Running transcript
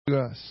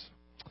us.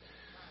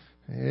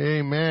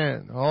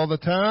 Amen. All the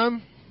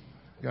time,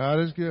 God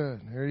is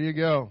good. There you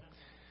go.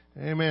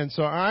 Amen.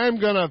 So I'm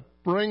going to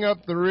bring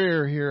up the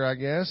rear here, I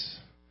guess.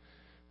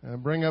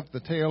 Bring up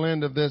the tail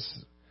end of this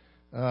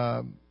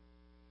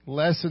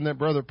lesson that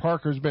Brother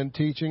Parker's been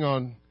teaching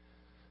on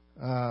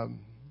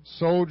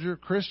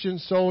Christian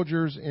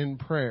soldiers in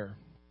prayer.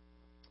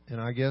 And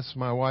I guess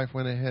my wife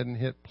went ahead and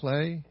hit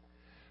play,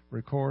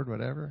 record,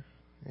 whatever.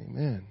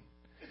 Amen.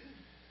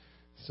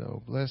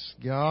 So bless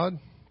God.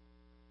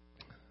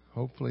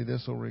 Hopefully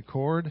this will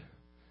record.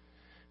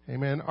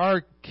 Amen.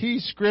 Our key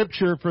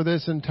scripture for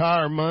this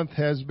entire month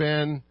has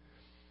been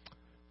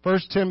 1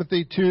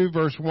 Timothy 2,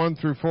 verse 1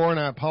 through 4. And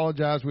I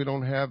apologize we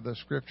don't have the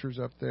scriptures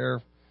up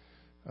there.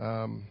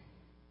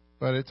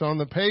 But it's on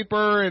the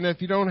paper. And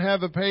if you don't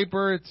have the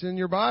paper, it's in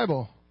your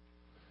Bible.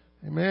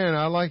 Amen.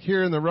 I like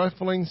hearing the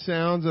ruffling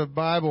sounds of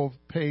Bible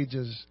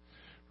pages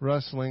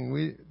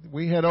rustling.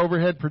 We had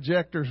overhead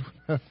projectors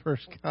when I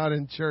first got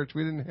in church.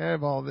 We didn't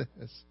have all this.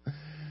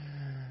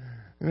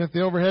 And if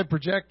the overhead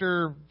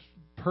projector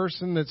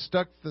person that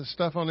stuck the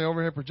stuff on the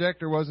overhead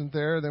projector wasn't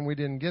there, then we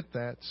didn't get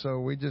that.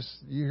 So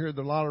you heard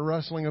a lot of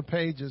rustling of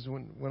pages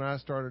when I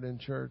started in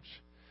church.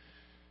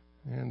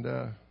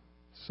 And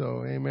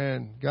so,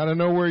 amen. Got to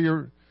know where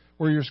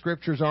your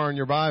scriptures are in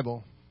your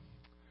Bible.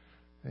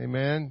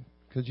 Amen.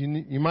 Because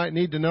you might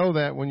need to know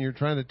that when you're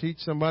trying to teach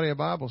somebody a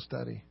Bible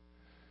study.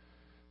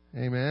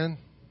 Amen.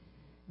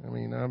 I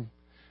mean,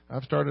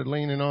 I've started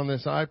leaning on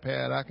this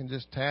iPad. I can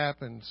just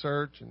tap and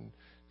search and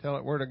tell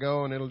it where to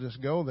go, and it'll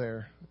just go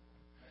there.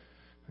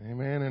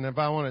 Amen. And if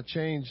I want to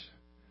change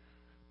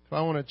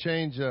from the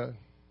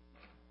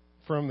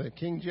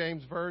King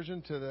James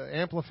Version to the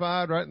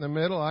Amplified right in the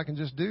middle, I can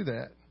just do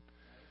that.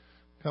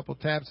 A couple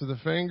taps of the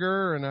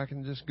finger, and I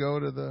can just go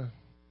to the,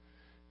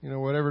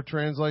 whatever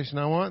translation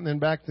I want, and then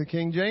back to the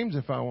King James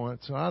if I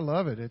want. So I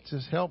love it. It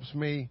just helps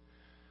me,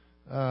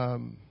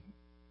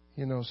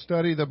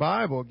 study the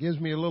Bible. It gives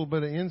me a little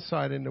bit of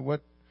insight into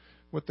what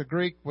the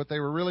Greek, what they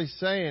were really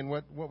saying,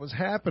 what was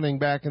happening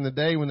back in the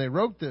day when they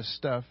wrote this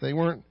stuff. They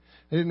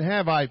didn't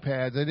have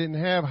iPads. They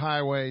didn't have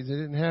highways. They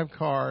didn't have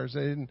cars.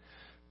 They didn't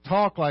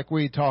talk like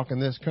we talk in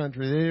this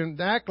country. They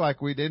didn't act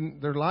like we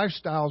didn't. Their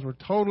lifestyles were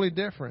totally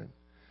different.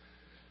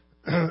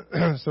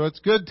 So it's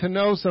good to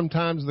know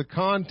sometimes the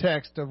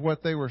context of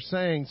what they were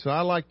saying. So I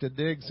like to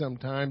dig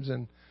sometimes,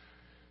 and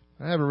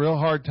I have a real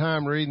hard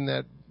time reading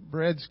that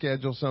bread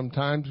schedule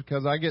sometimes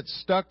because I get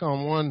stuck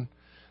on one.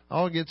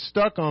 I'll get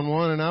stuck on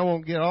one and I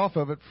won't get off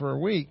of it for a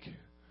week.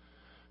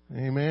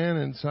 Amen.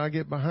 And so I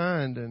get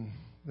behind, and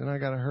then I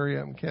got to hurry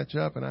up and catch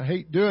up. And I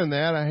hate doing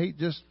that. I hate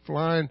just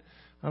flying.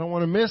 I don't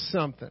want to miss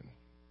something.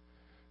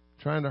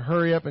 Trying to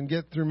hurry up and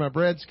get through my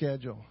bread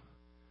schedule.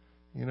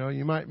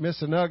 You might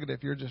miss a nugget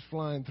if you're just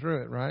flying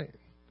through it, right?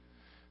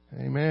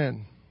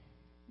 Amen.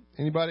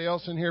 Anybody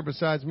else in here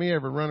besides me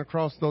ever run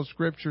across those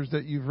scriptures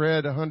that you've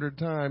read 100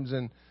 times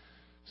and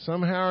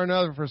somehow or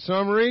another, for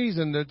some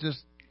reason, that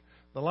just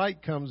the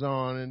light comes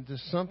on and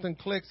just something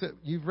clicks that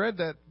you've read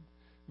that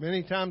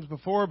many times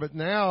before, but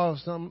now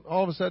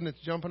all of a sudden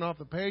it's jumping off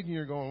the page and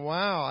you're going,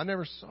 wow, I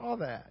never saw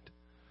that.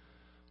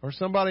 Or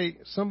somebody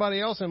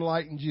else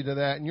enlightened you to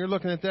that and you're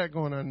looking at that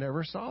going, I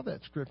never saw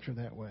that scripture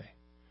that way.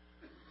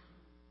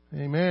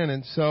 Amen.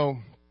 And so,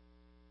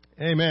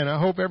 amen. I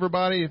hope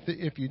everybody,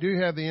 if you do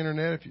have the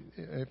internet,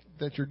 if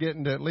that you're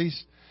getting to at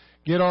least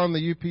get on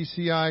the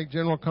UPCI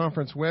General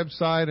Conference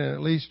website and at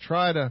least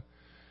try to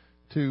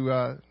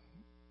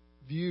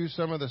view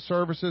some of the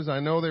services. I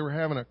know they were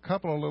having a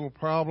couple of little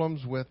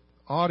problems with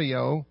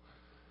audio,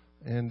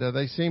 and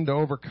they seemed to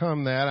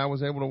overcome that. I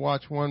was able to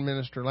watch one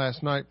minister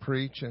last night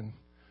preach and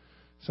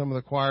some of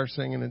the choir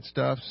singing and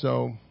stuff.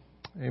 So,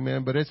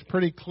 amen. But it's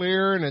pretty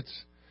clear, and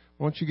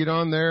once you get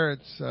on there,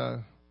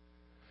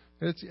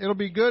 it'll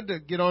be good to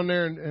get on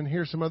there and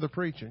hear some other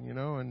preaching,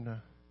 and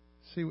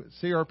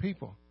see our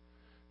people.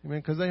 Amen.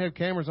 Because they have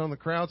cameras on the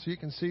crowd, so you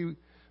can see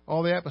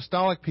all the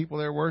apostolic people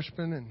there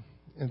worshiping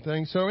and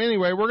things. So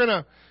anyway, we're going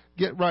to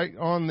get right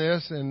on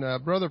this.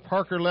 And Brother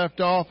Parker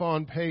left off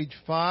on page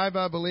 5,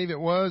 I believe it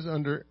was,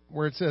 under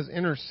where it says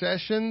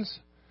intercessions.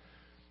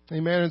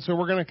 Amen. And so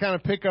we're going to kind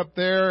of pick up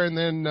there and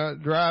then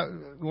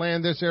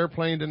land this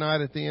airplane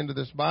tonight at the end of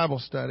this Bible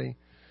study.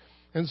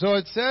 And so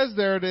it says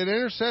there that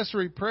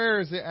intercessory prayer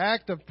is the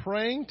act of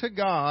praying to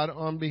God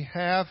on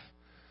behalf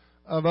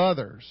of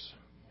others.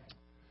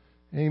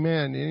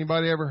 Amen.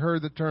 Anybody ever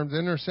heard the terms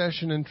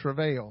intercession and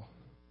travail?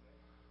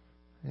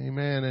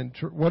 Amen. And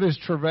what is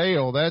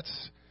travail?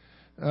 That's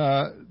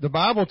the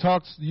Bible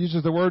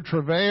uses the word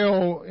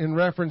travail in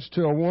reference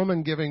to a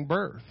woman giving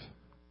birth.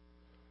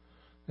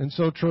 And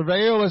so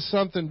travail is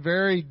something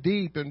very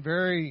deep and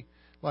very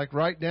like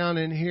right down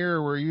in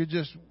here where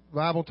the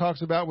Bible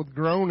talks about with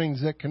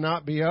groanings that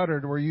cannot be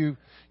uttered, where you've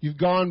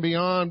gone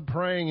beyond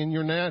praying in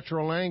your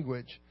natural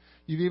language.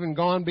 You've even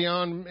gone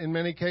beyond, in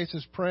many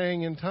cases,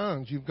 praying in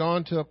tongues. You've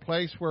gone to a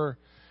place where,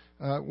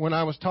 when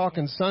I was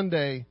talking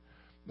Sunday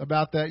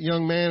about that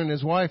young man and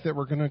his wife that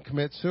were going to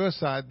commit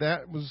suicide,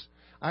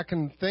 I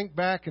can think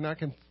back and I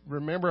can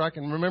remember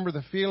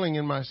the feeling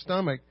in my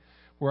stomach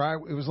where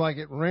it was like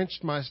it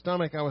wrenched my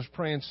stomach. I was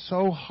praying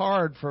so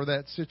hard for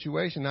that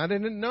situation. I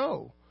didn't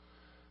know.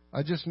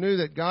 I just knew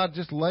that God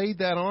just laid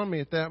that on me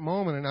at that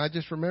moment. And I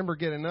just remember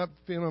getting up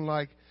feeling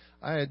like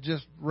I had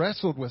just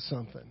wrestled with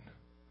something.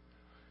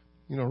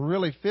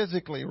 Really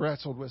physically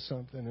wrestled with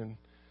something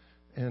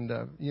and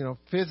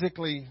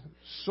physically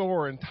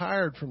sore and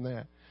tired from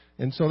that.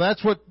 And so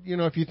that's what,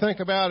 if you think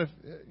about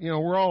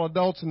we're all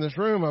adults in this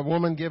room, a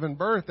woman giving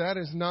birth, that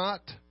is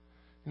not,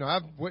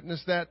 I've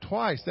witnessed that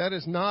twice. That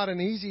is not an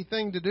easy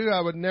thing to do.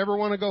 I would never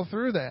want to go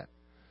through that.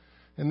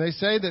 And they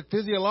say that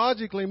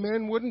physiologically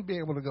men wouldn't be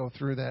able to go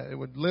through that. It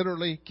would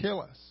literally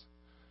kill us.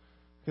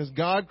 Because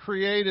God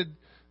created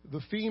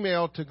the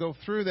female to go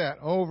through that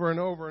over and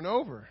over and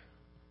over.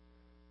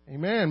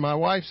 Amen. My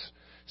wife's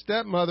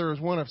stepmother is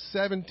one of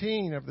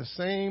 17 of the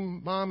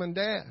same mom and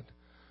dad.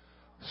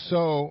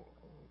 So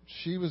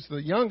she was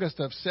the youngest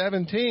of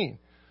 17.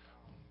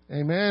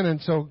 Amen.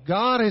 And so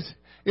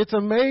it's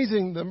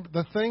amazing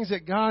the things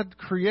that God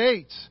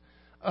creates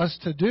us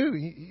to do.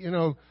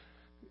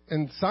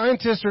 And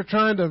scientists are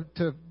trying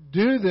to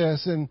do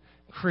this and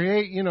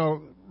create,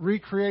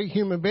 recreate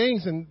human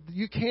beings. And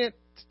you can't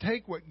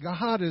take what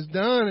God has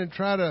done and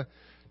try to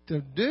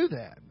do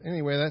that.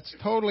 Anyway, that's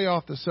totally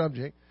off the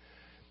subject.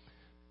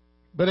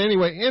 But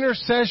anyway,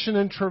 intercession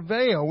and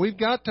travail. We've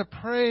got to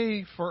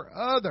pray for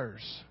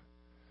others.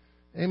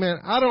 Amen.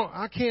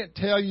 I can't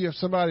tell you if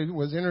somebody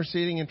was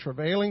interceding and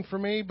travailing for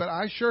me, but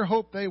I sure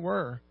hope they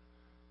were.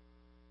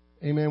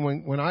 Amen.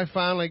 When I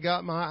finally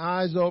got my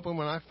eyes open,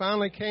 when I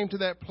finally came to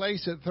that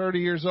place at 30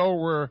 years old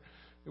where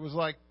it was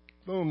like,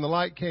 boom, the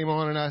light came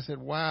on and I said,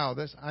 wow,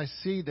 I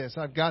see this.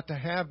 I've got to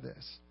have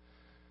this.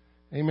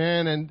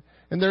 Amen.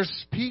 And there's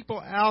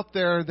people out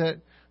there that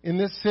in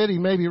this city,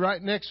 maybe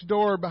right next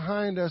door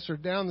behind us or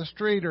down the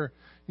street, or,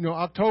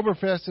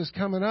 Oktoberfest is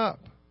coming up.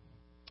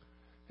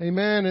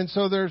 Amen. And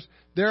so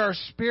there are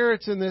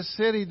spirits in this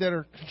city that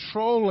are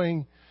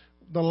controlling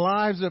the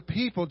lives of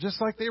people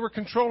just like they were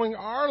controlling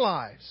our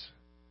lives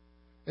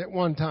at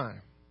one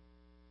time.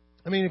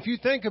 I mean, if you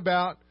think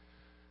about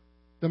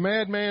the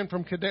madman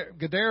from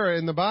Gadara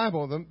in the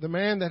Bible, the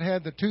man that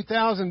had the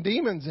 2,000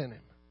 demons in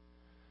him.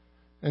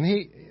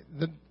 And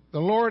the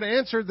Lord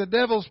answered the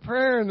devil's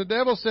prayer, and the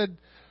devil said,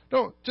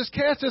 "Don't, just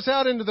cast us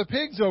out into the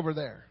pigs over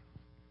there."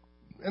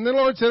 And the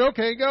Lord said,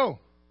 "Okay, go."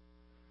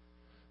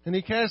 And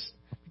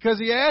because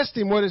he asked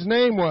him what his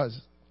name was,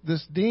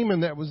 this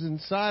demon that was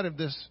inside of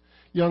this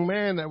young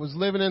man that was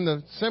living in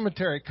the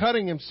cemetery,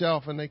 cutting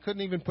himself, and they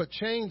couldn't even put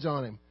chains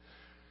on him.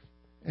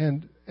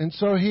 And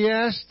so he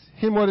asked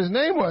him what his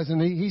name was,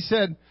 and he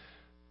said,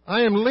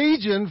 "I am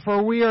Legion,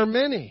 for we are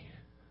many."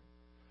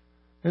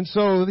 And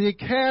so he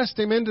cast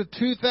him into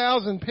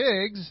 2,000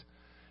 pigs,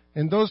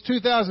 and those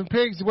 2,000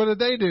 pigs, what did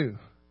they do?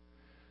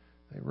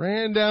 They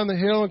ran down the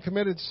hill and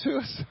committed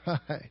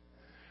suicide.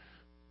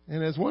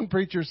 And as one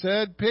preacher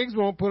said, pigs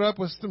won't put up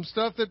with some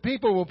stuff that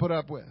people will put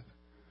up with.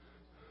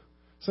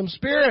 Some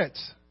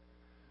spirits.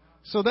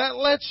 So that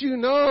lets you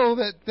know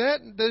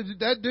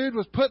that dude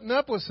was putting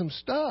up with some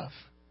stuff.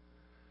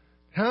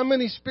 How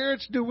many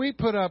spirits do we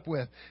put up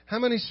with? How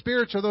many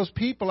spirits are those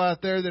people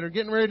out there that are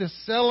getting ready to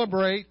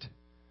celebrate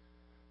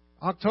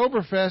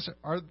Oktoberfest?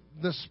 Are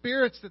the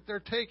spirits that they're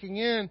taking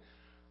in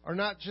are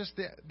not just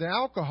the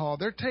alcohol.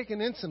 They're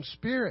taking in some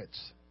spirits.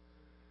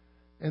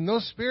 And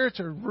those spirits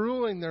are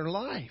ruling their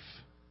life.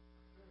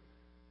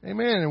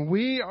 Amen. And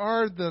we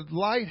are the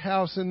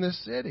lighthouse in this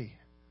city.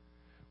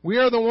 We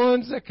are the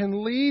ones that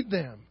can lead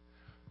them.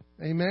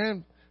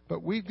 Amen. But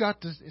it's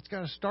got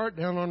to start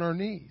down on our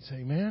knees.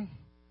 Amen.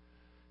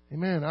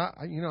 Amen.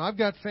 I've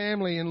got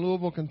family in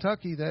Louisville,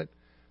 Kentucky that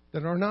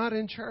are not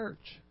in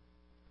church.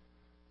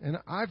 And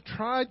I've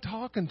tried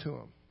talking to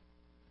them.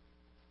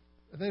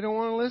 They don't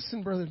want to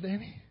listen, Brother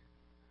Danny.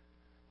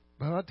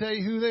 But I'll tell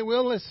you who they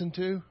will listen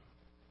to.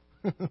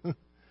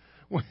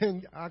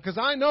 Because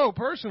I know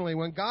personally,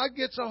 when God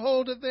gets a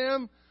hold of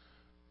them,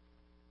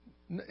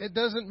 it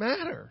doesn't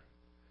matter.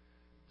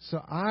 So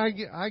I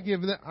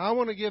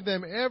want to give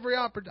them every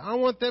opportunity. I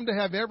want them to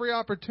have every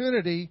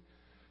opportunity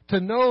to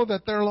know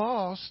that they're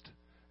lost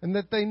and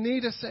that they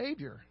need a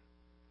Savior.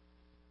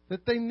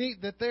 That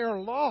they are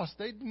lost.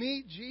 They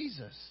need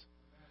Jesus.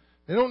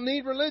 They don't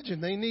need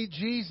religion. They need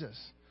Jesus.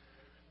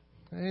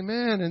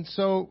 Amen. And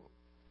so,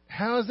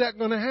 how is that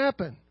going to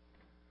happen?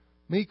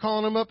 Me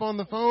calling them up on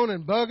the phone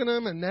and bugging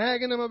them and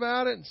nagging them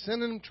about it and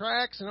sending them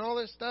tracts and all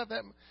this stuff,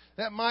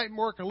 that might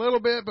work a little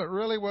bit, but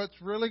really what's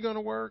really going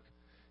to work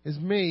is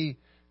me,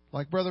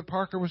 like Brother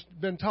Parker was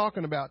been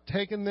talking about,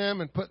 taking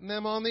them and putting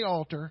them on the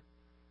altar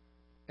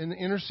and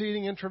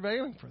interceding and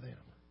travailing for them.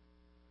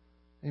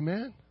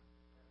 Amen.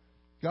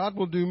 God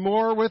will do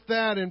more with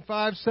that in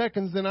 5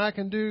 seconds than I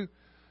can do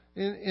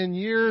in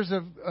years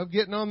of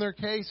getting on their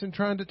case and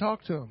trying to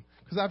talk to them.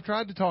 Because I've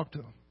tried to talk to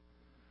them.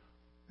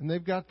 And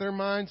they've got their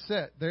mind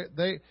set.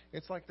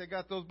 It's like they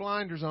got those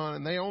blinders on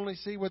and they only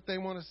see what they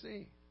want to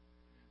see.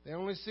 They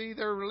only see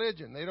their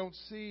religion. They don't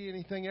see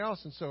anything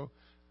else. And so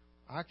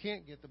I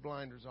can't get the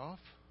blinders off.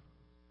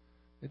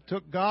 It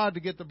took God to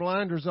get the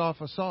blinders off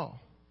of Saul,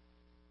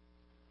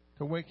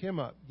 to wake him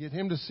up, get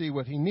him to see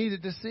what he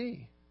needed to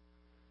see.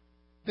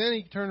 Then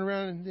he turned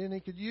around and then he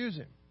could use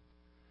him.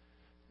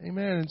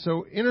 Amen. And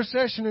so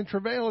intercession and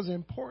travail is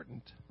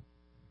important.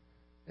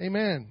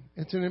 Amen.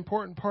 It's an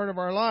important part of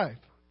our life.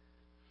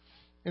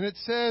 And it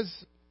says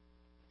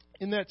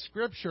in that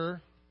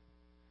scripture,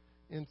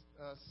 in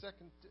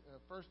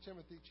 1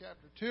 Timothy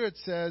chapter 2, it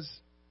says,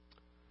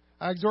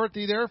 I exhort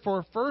thee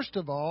therefore, first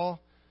of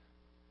all,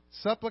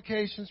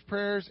 supplications,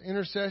 prayers,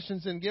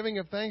 intercessions, and giving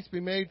of thanks be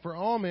made for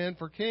all men,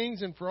 for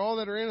kings, and for all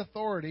that are in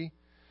authority,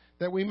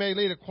 that we may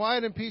lead a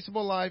quiet and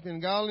peaceable life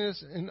in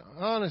godliness and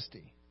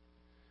honesty.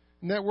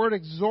 And that word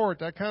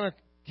exhort, I kind of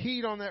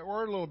keyed on that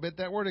word a little bit.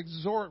 That word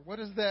exhort, what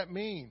does that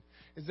mean?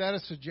 Is that a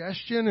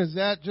suggestion? Is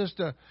that just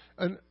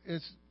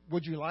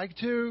would you like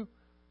to?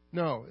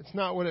 No, it's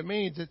not what it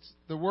means. It's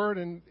the word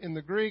in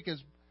the Greek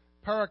is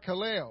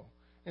parakaleo,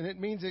 and it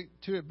means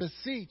to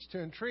beseech,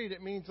 to entreat.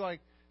 It means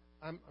like,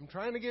 I'm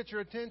trying to get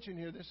your attention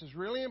here. This is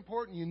really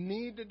important. You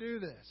need to do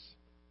this.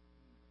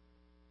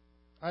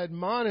 I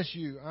admonish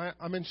you.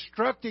 I'm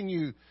instructing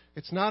you.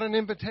 It's not an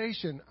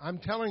invitation. I'm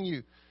telling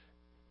you.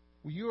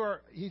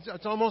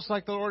 It's almost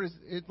like the Lord is,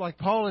 like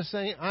Paul is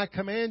saying, I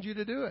command you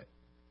to do it.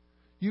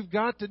 You've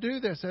got to do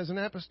this as an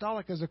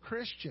apostolic, as a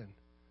Christian.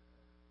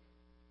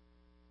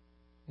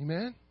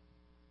 Amen?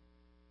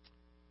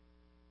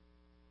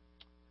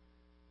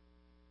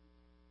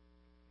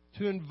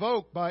 To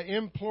invoke by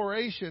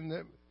imploration,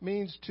 that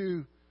means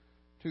to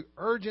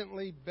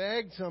urgently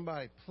beg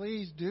somebody,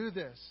 please do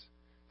this.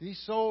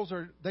 These souls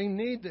they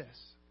need this.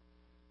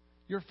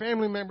 Your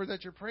family member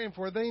that you're praying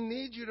for, they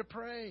need you to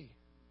pray.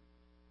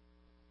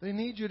 They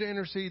need you to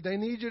intercede. They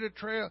need you to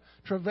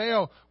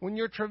travail. When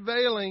you're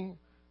travailing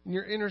and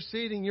you're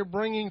interceding, you're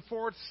bringing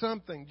forth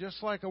something.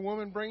 Just like a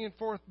woman bringing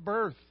forth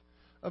birth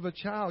of a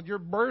child. You're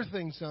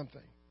birthing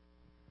something.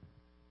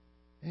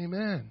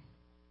 Amen.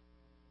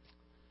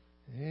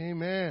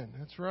 Amen.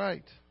 That's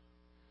right.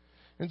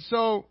 And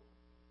so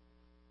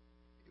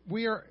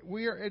we are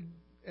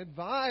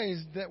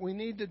advised that we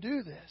need to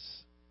do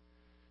this,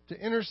 to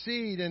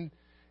intercede, and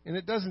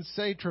it doesn't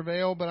say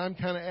travail, but I'm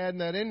kind of adding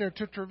that in there,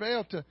 to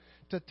travail, to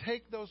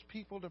take those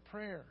people to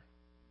prayer.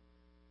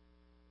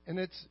 And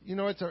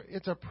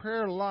it's a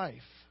prayer life.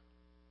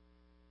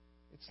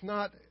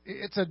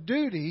 It's a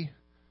duty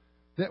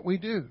that we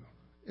do.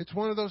 It's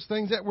one of those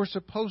things that we're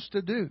supposed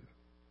to do.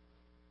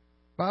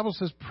 The Bible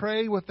says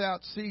pray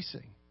without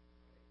ceasing.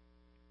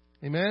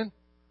 Amen?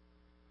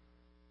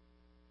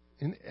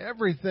 In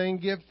everything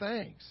give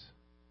thanks.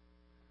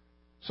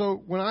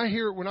 So when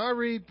I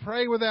read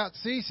pray without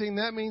ceasing,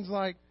 that means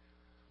like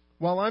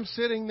while I'm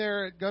sitting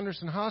there at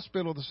Gunderson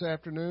Hospital this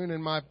afternoon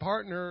and my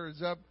partner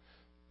is up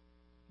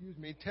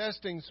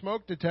testing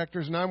smoke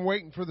detectors and I'm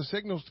waiting for the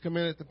signals to come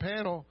in at the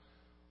panel,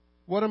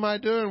 what am I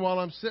doing while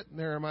I'm sitting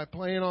there? Am I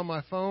playing on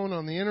my phone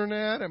on the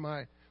internet?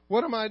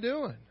 What am I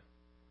doing?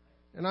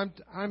 And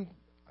I'm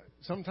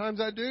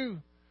sometimes I do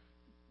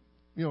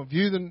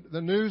view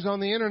the news on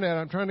the internet.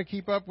 I'm trying to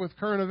keep up with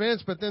current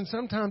events, but then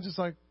sometimes it's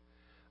like,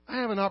 I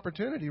have an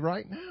opportunity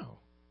right now.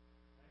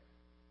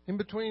 In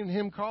between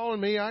him calling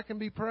me, I can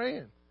be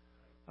praying.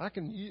 I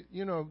can,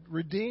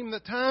 redeem the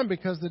time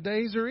because the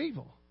days are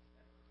evil.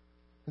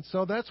 And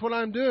so that's what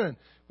I'm doing.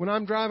 When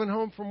I'm driving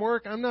home from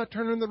work, I'm not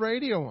turning the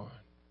radio on.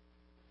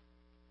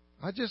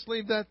 I just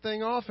leave that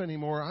thing off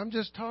anymore. I'm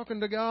just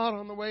talking to God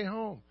on the way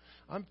home.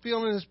 I'm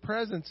feeling His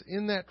presence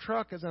in that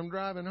truck as I'm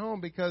driving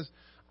home because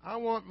I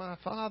want my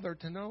Father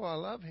to know I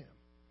love Him.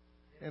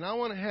 And I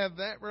want to have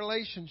that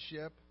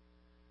relationship,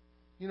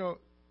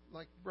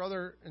 like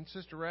Brother and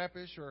Sister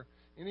Rappish or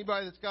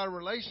anybody that's got a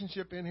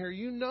relationship in here,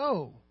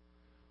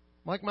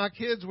 like my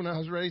kids when I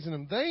was raising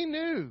them, they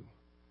knew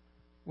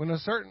when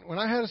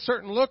I had a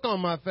certain look on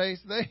my face,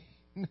 they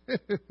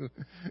knew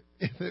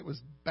if it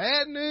was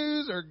bad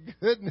news or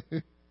good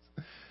news.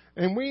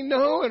 And we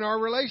know in our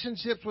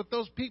relationships with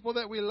those people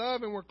that we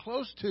love and we're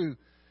close to,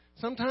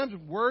 sometimes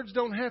words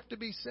don't have to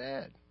be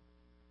said.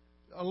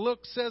 A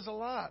look says a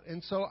lot.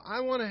 And so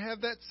I want to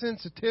have that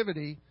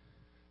sensitivity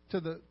to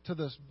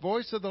the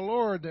voice of the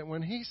Lord, that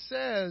when He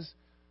says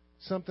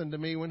something to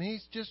me, when He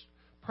just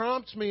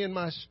prompts me in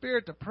my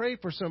spirit to pray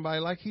for somebody,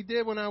 like He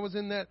did when I was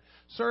in that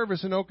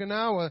service in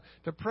Okinawa,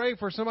 to pray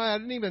for somebody I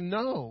didn't even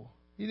know.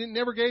 He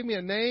never gave me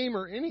a name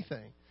or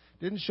anything.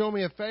 Didn't show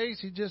me a face.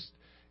 He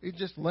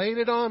just laid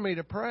it on me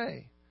to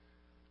pray.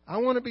 I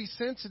want to be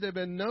sensitive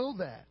and know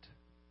that.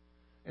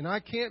 And I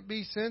can't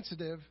be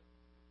sensitive.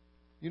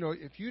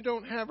 If you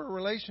don't have a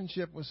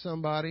relationship with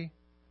somebody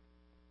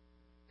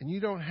and you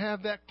don't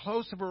have that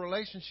close of a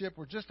relationship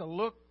where just a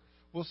look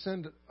will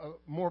send a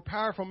more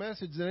powerful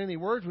message than any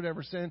words would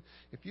ever send,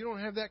 if you don't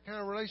have that kind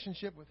of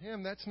relationship with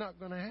Him, that's not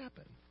going to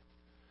happen.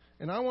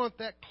 And I want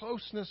that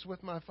closeness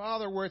with my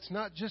Father where it's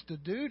not just a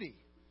duty,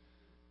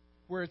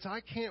 where it's I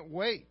can't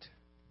wait.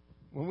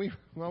 When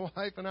my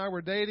wife and I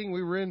were dating,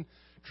 we were in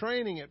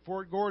training at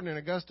Fort Gordon in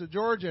Augusta,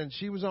 Georgia, and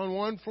she was on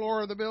one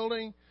floor of the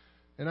building,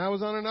 and I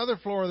was on another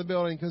floor of the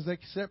building because they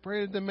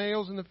separated the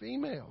males and the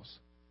females.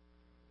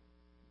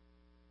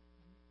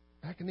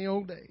 back in the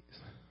old days.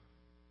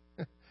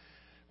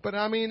 But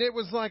I mean, it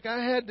was like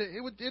I had to,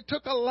 it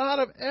took a lot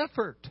of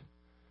effort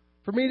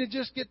for me to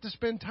just get to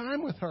spend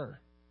time with her.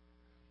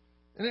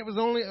 And it was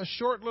only a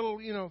short little,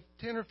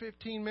 10 or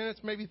 15 minutes,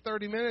 maybe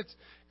 30 minutes,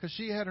 because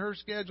she had her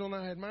schedule and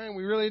I had mine.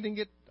 We really didn't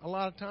get a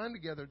lot of time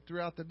together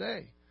throughout the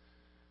day.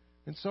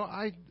 And so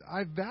I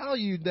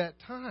valued that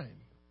time.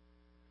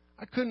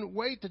 I couldn't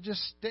wait to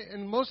just stay,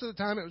 and most of the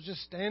time it was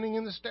just standing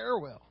in the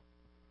stairwell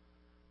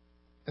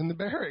in the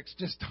barracks,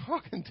 just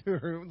talking to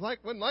her. It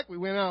wasn't like we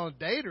went out on a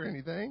date or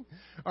anything.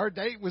 Our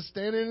date was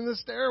standing in the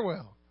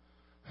stairwell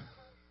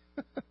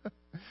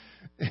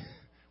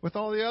with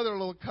all the other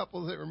little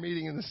couples that were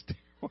meeting in the stairwell.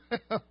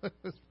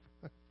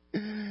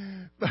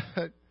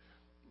 But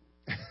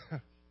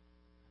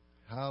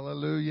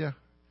hallelujah,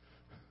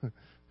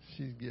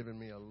 she's giving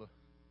me a look.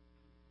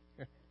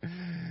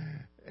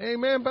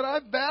 Amen. But I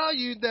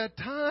valued that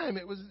time.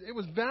 It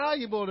was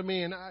valuable to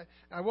me, and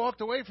I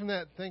walked away from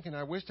that thinking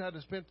I wished I'd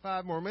have spent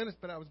 5 more minutes,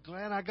 but I was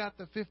glad I got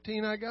the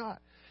 15 I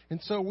got.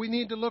 And so we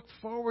need to look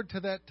forward to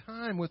that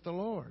time with the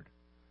Lord.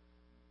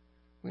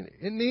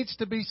 It needs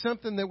to be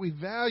something that we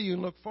value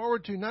and look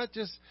forward to, not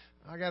just,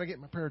 I got to get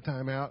my prayer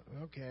time out.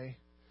 Okay.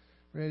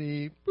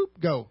 Ready, boop,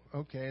 go.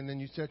 Okay, and then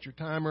you set your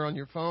timer on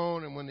your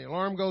phone, and when the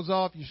alarm goes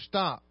off, you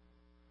stop.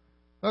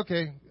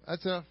 Okay,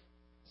 that's enough.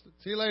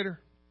 See you later.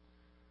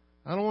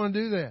 I don't want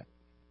to do that.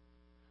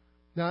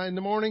 Now, in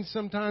the morning,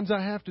 sometimes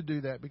I have to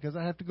do that because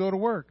I have to go to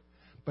work.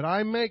 But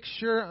I make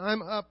sure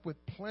I'm up with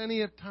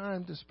plenty of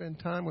time to spend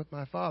time with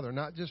my Father,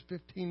 not just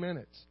 15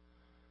 minutes.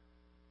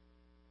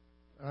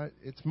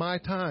 It's my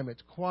time.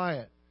 It's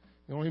quiet.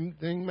 The only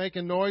thing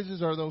making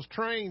noises are those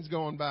trains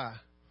going by.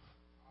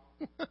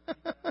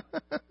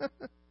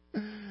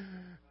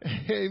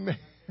 Amen.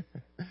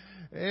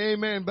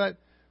 Amen. But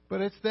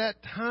it's that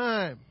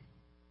time.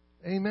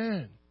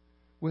 Amen.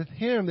 With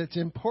Him, that's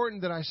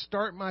important that I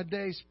start my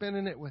day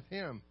spending it with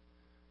Him.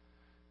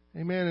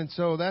 Amen. And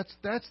so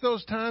that's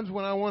those times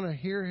when I want to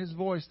hear His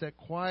voice, that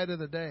quiet of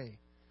the day,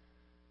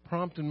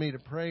 prompting me to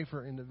pray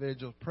for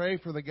individuals, pray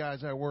for the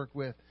guys I work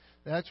with.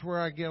 That's where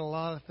I get a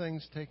lot of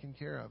things taken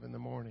care of in the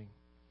morning,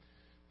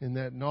 in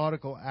that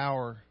nautical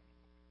hour.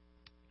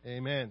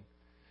 Amen.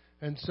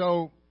 And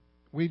so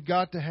we've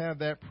got to have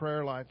that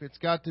prayer life. It's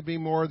got to be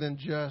more than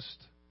just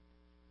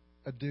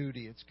a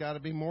duty. It's got to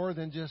be more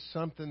than just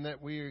something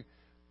that we're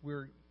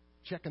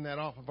checking that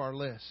off of our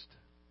list.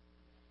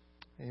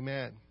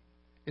 Amen.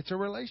 It's a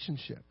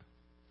relationship.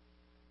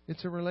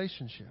 It's a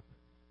relationship.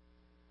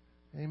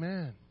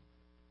 Amen.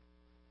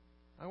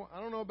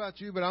 I don't know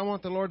about you, but I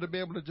want the Lord to be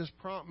able to just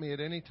prompt me at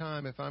any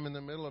time if I'm in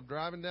the middle of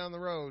driving down the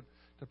road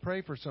to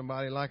pray for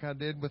somebody like I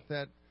did with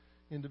that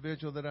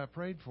individual that I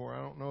prayed for. I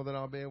don't know that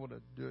I'll be able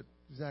to do it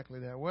exactly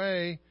that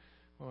way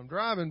while I'm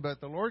driving, but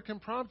the Lord can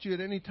prompt you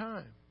at any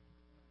time.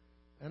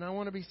 And I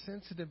want to be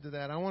sensitive to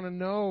that. I want to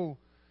know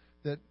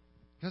that,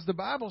 because the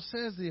Bible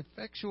says the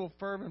effectual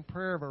fervent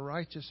prayer of a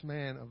righteous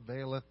man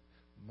availeth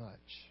much.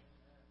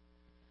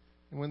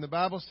 And when the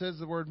Bible says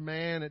the word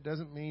man, it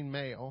doesn't mean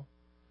male.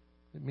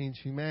 It means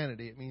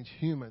humanity. It means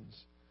humans.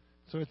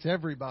 So it's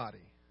everybody,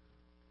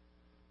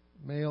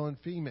 male and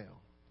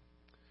female.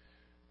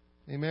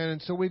 Amen.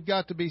 And so we've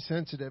got to be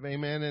sensitive.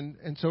 Amen.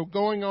 And so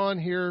going on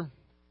here,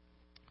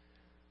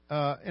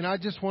 and I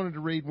just wanted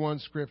to read one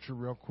scripture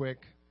real quick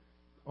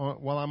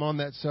while I'm on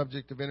that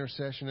subject of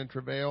intercession and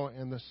travail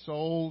and the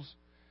souls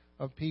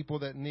of people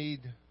that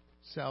need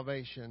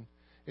salvation.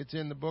 It's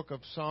in the book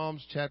of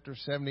Psalms, chapter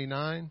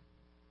 79.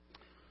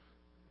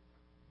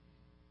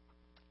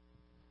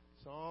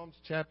 Psalms,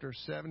 chapter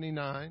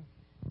 79,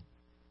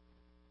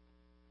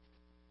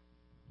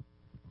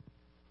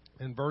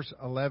 and verse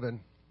 11.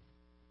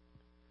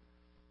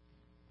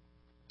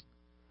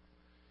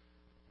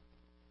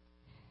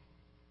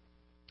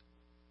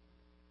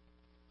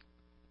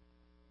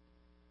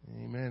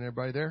 Amen.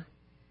 Everybody there?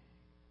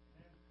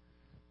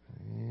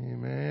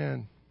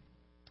 Amen.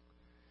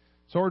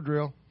 Sword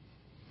drill.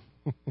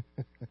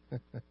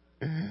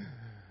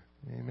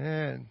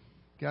 Amen.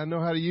 Got to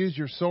know how to use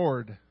your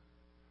sword.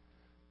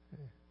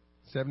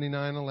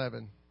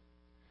 79:11.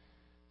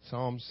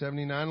 Psalm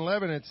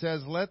 79:11. It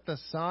says, "Let the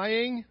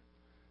sighing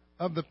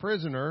of the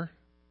prisoner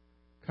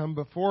come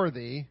before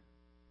thee.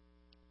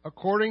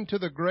 According to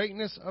the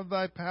greatness of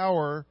thy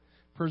power,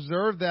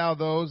 preserve thou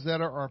those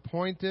that are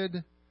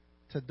appointed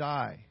to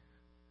die."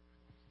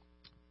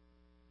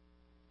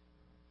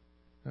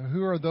 Now,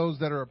 who are those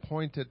that are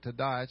appointed to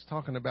die? It's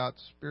talking about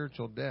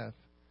spiritual death.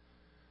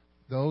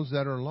 Those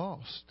that are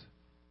lost.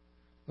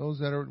 Those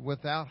that are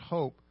without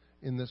hope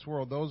in this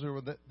world. Those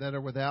that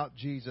are without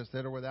Jesus,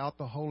 that are without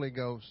the Holy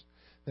Ghost,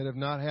 that have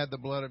not had the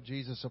blood of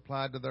Jesus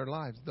applied to their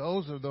lives.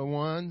 Those are the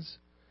ones.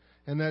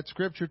 And that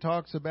scripture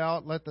talks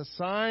about, let the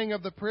sighing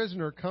of the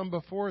prisoner come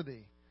before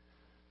thee.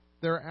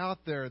 They're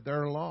out there.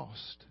 They're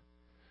lost.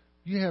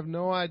 You have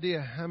no idea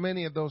how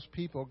many of those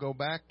people go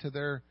back to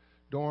their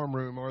dorm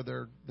room or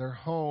their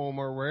home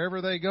or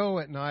wherever they go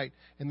at night,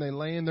 and they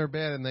lay in their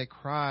bed and they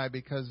cry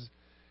because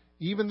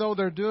even though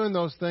they're doing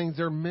those things,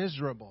 they're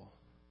miserable.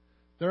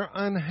 They're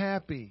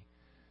unhappy.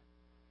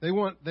 They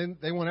want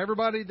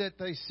everybody that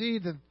they see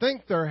to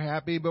think they're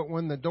happy, but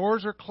when the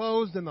doors are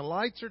closed and the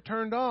lights are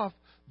turned off,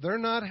 they're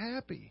not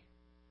happy.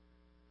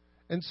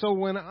 And so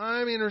when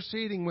I'm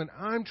interceding, when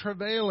I'm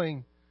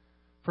travailing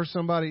for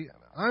somebody,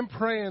 I'm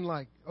praying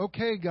like,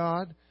 okay,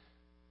 God,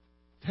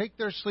 take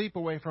their sleep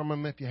away from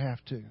them if you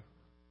have to.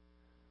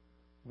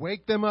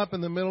 Wake them up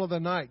in the middle of the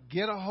night.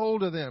 Get a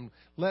hold of them.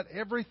 Let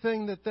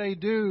everything that they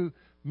do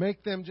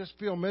make them just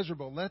feel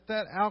miserable. Let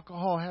that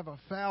alcohol have a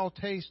foul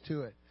taste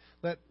to it.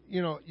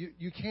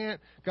 You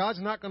can't,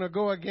 God's not going to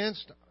go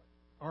against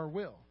our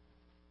will.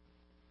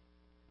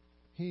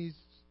 He's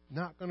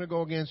not going to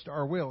go against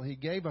our will. He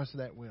gave us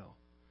that will.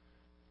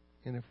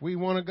 And if we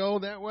want to go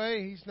that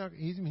way,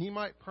 he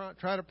might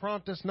try to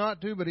prompt us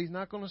not to, but He's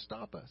not going to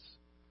stop us.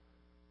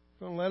 He's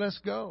going to let us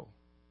go.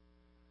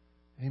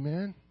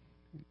 Amen.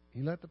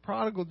 The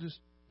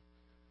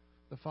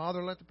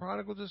father let the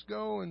prodigal just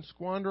go and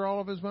squander all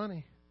of his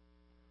money.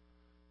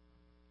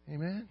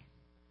 Amen.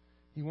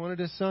 He wanted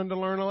his son to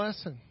learn a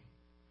lesson.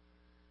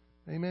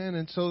 Amen.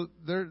 And so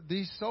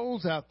these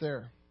souls out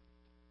there,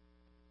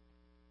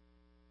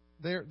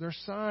 they're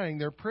sighing,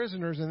 they're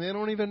prisoners, and they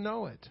don't even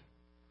know it.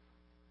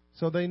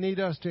 So they need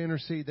us to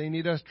intercede. They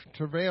need us to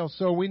travail.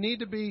 So we need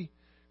to be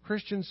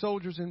Christian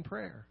soldiers in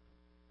prayer.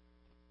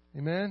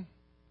 Amen.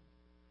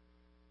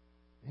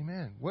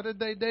 Amen. What did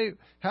they do?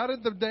 How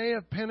did the day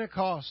of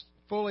Pentecost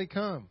fully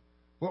come?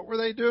 What were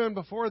they doing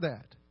before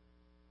that?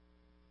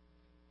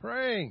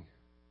 Praying.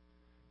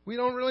 We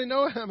don't really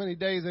know how many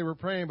days they were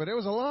praying, but it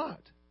was a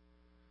lot.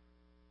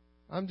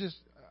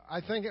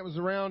 I think it was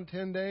around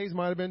 10 days,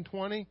 might have been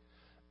 20.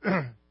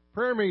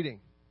 Prayer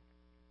meeting.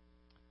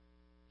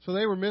 So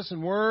they were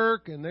missing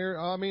work, and there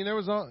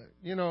was,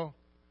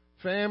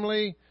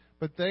 family,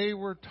 but they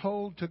were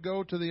told to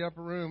go to the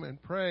upper room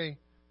and pray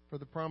for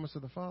the promise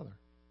of the Father.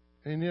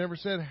 And He never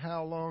said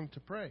how long to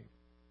pray.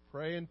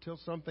 Pray until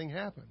something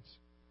happens.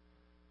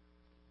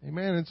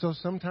 Amen. And so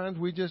sometimes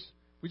we just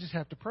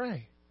have to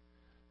pray.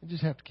 We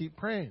just have to keep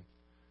praying.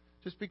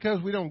 Just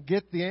because we don't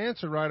get the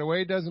answer right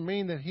away doesn't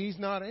mean that He's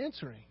not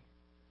answering.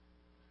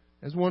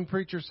 As one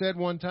preacher said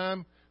one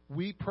time,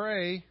 we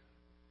pray,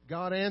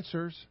 God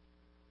answers,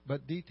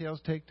 but details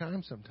take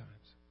time sometimes.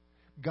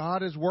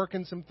 God is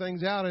working some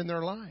things out in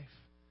their life.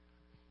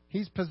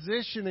 He's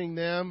positioning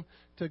them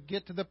to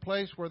get to the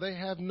place where they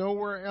have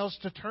nowhere else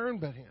to turn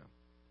but Him,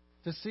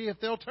 to see if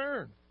they'll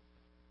turn.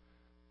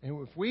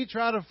 And if we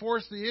try to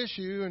force the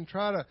issue and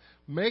try to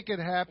make it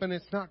happen,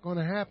 it's not going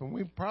to happen.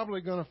 We're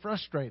probably going to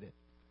frustrate it.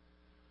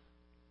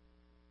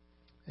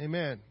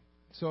 Amen.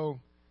 So,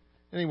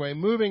 anyway,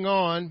 moving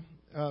on.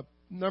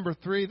 Number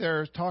 3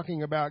 there is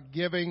talking about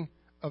giving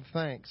of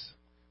thanks.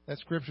 That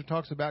scripture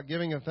talks about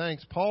giving of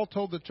thanks. Paul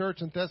told the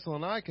church in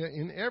Thessalonica,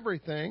 in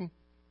everything,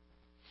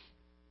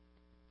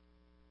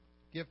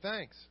 give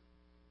thanks.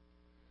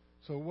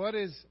 So what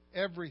is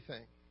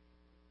everything?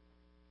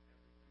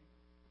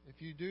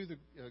 If you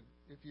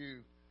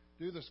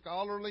do the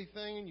scholarly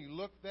thing and you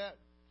look that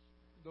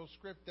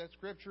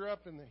scripture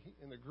up in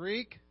the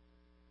Greek,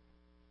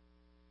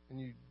 and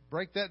you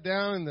break that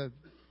down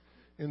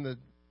in the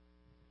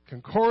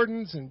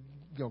concordance and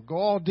go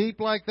all deep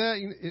like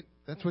that,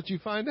 that's what you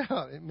find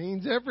out. It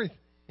means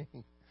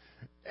everything.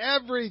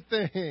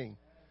 Everything.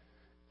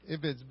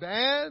 If it's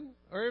bad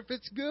or if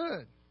it's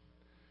good.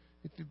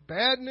 If it's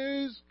bad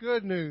news,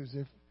 good news.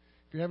 If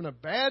you're having a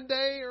bad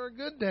day or a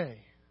good day.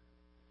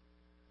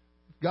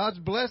 God's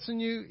blessing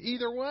you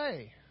either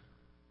way.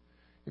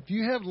 If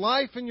you have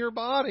life in your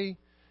body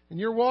and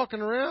you're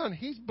walking around,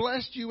 He's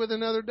blessed you with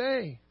another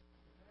day.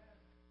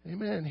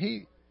 Amen.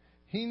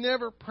 He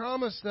never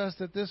promised us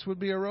that this would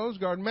be a rose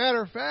garden.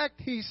 Matter of fact,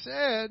 He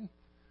said,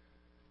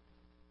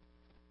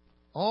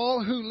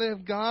 all who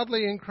live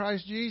godly in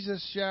Christ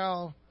Jesus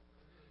shall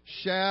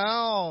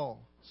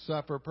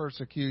suffer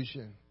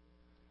persecution.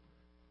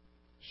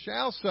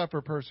 Shall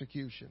suffer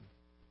persecution.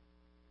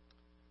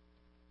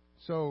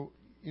 So,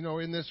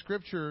 in this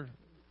scripture,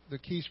 the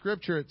key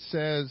scripture, it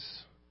says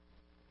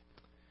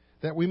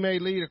that we may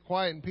lead a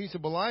quiet and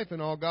peaceable life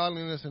in all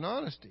godliness and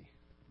honesty.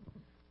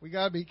 We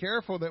got to be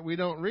careful that we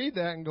don't read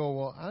that and go,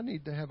 well, I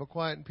need to have a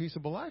quiet and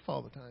peaceable life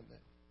all the time then.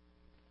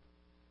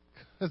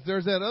 Because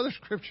there's that other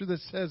scripture that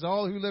says,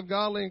 all who live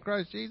godly in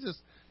Christ Jesus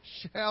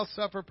shall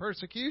suffer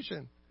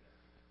persecution.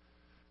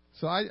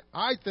 So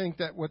I think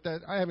that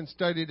I haven't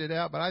studied it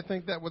out, but I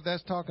think that what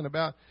that's talking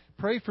about,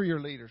 pray for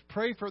your leaders,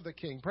 pray for the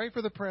king, pray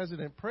for the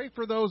president, pray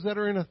for those that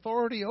are in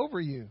authority over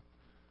you,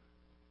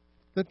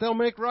 that they'll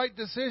make right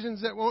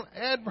decisions that won't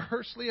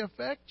adversely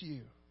affect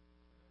you.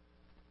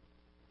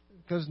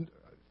 Because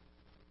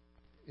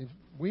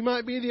we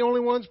might be the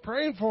only ones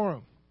praying for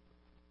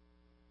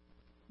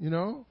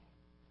them.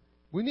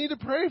 We need to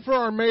pray for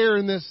our mayor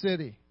in this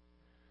city.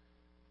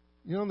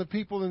 The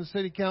people in the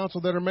city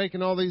council that are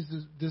making all these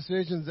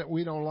decisions that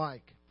we don't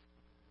like.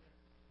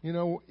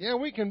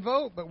 We can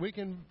vote, but we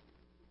can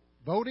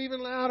vote even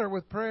louder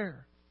with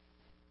prayer.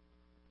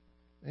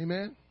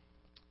 Amen?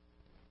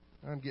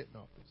 I'm getting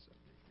off this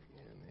subject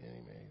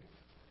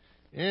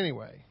again.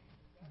 Anyway,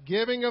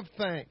 giving of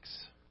thanks.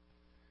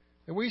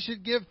 And we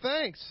should give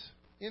thanks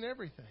in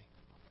everything.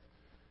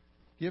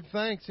 Give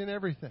thanks in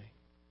everything.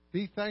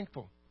 Be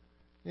thankful.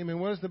 Amen.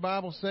 What does the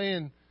Bible say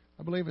in,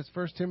 I believe it's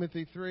 1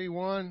 Timothy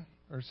 3:1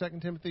 or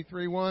 2 Timothy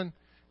 3:1?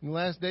 In the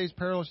last days,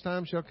 perilous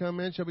times shall come.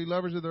 Men shall be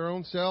lovers of their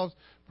own selves,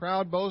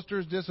 proud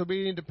boasters,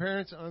 disobedient to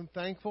parents,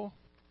 unthankful.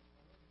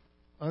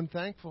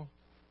 Unthankful.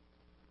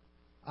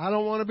 I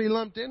don't want to be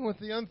lumped in with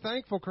the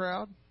unthankful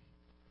crowd.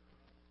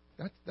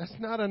 That's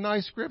not a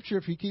nice scripture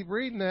if you keep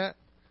reading that.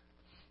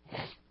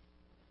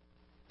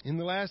 In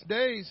the last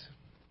days,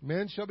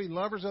 men shall be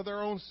lovers of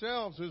their own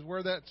selves, is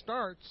where that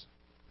starts.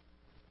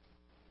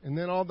 And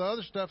then all the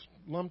other stuff's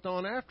lumped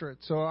on after it.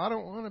 So I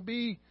don't want to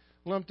be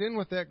lumped in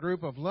with that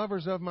group of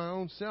lovers of my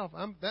own self.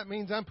 That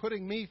means I'm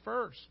putting me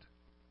first.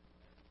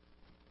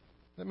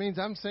 That means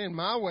I'm saying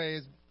my way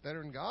is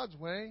better than God's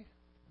way.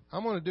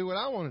 I'm going to do what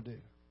I want to do.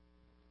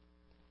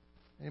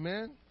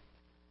 Amen?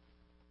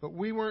 But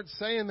we weren't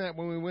saying that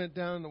when we went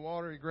down in the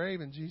watery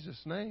grave in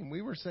Jesus' name.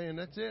 We were saying,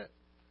 that's it.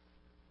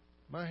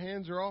 My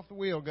hands are off the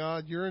wheel,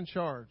 God. You're in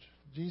charge.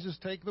 Jesus,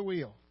 take the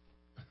wheel.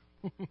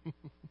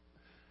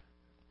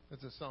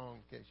 That's a song,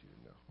 in case you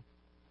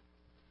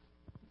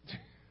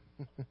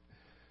didn't know.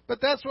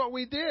 But that's what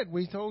we did.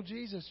 We told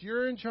Jesus,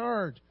 you're in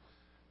charge.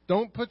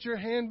 Don't put your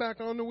hand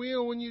back on the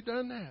wheel when you've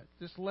done that.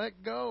 Just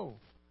let go.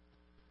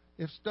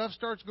 If stuff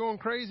starts going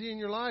crazy in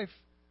your life,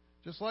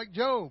 just like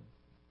Job,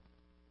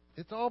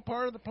 it's all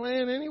part of the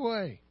plan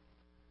anyway.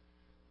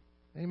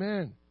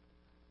 Amen.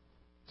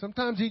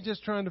 Sometimes He's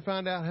just trying to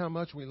find out how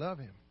much we love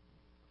Him.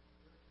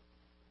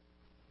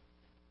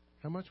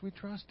 How much we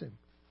trust Him.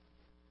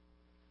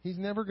 He's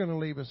never going to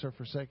leave us or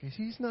forsake us.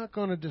 He's not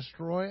going to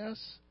destroy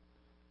us.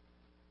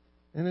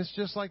 And it's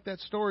just like that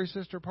story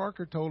Sister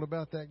Parker told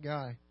about that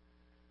guy.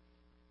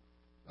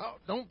 Oh,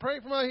 don't pray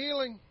for my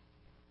healing.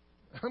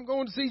 I'm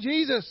going to see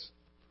Jesus.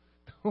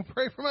 Don't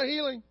pray for my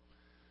healing.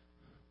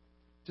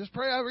 Just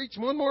pray I reach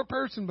one more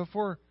person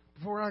before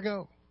I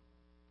go.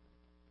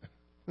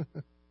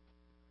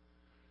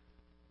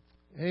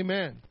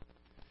 Amen.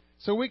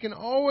 So we can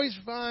always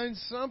find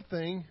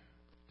something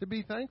to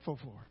be thankful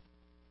for.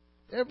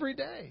 Every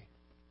day.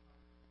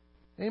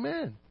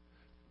 Amen.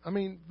 I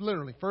mean,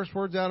 literally, first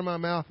words out of my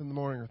mouth in the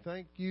morning are,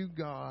 thank you,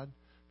 God,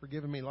 for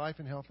giving me life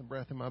and health and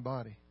breath in my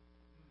body.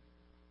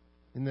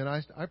 And then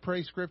I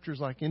pray scriptures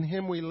like, in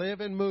Him we live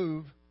and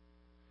move.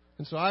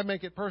 And so I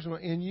make it personal.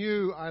 In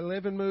You I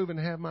live and move and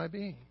have my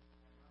being.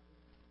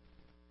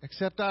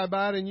 Except I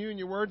abide in You and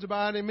Your words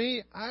abide in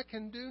me, I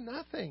can do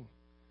nothing.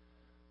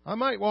 I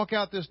might walk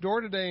out this door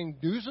today and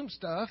do some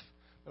stuff,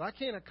 but I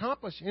can't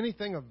accomplish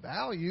anything of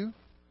value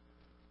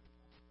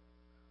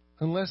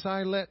unless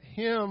I let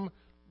Him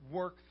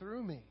work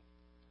through me.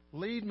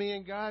 Lead me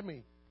and guide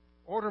me.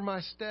 Order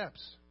my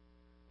steps.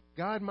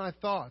 Guide my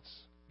thoughts.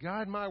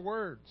 Guide my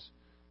words.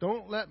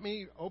 Don't let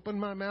me open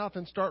my mouth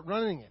and start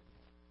running it.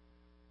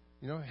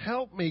 You know,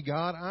 help me,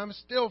 God. I'm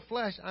still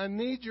flesh. I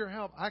need Your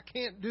help. I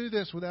can't do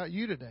this without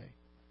You today.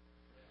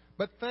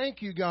 But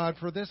thank You, God,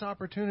 for this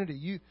opportunity.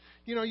 You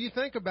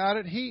think about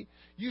it.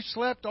 You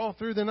slept all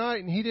through the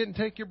night and He didn't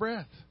take your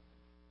breath.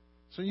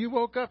 So you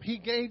woke up. He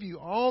gave you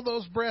all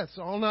those breaths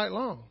all night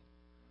long.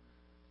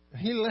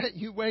 He let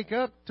you wake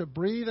up to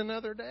breathe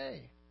another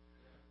day.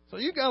 So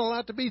you've got a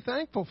lot to be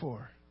thankful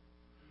for.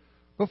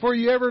 Before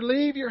you ever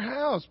leave your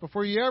house,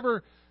 before you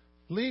ever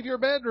leave your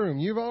bedroom,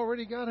 you've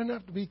already got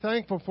enough to be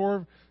thankful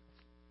for.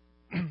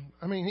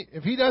 I mean,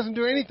 if He doesn't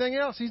do anything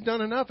else, He's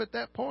done enough at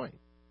that point.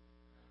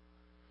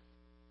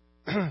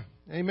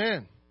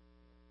 Amen.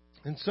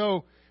 And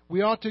so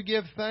we ought to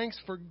give thanks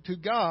to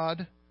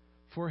God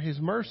for His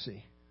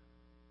mercy.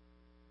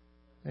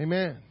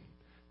 Amen.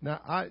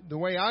 Now, the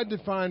way I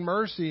define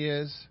mercy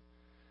is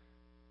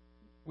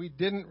we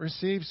didn't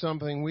receive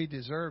something we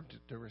deserved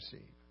to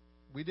receive.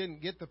 We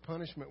didn't get the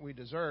punishment we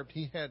deserved.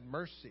 He had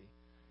mercy.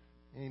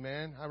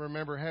 Amen. I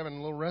remember having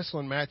little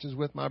wrestling matches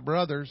with my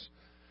brothers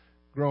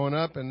growing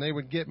up, and they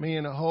would get me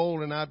in a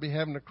hole, and I'd be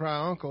having to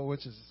cry uncle,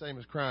 which is the same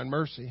as crying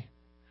mercy.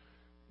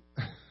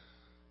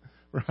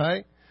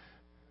 Right?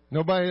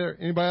 Anybody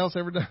else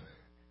ever done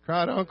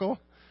cried uncle?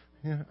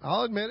 Yeah,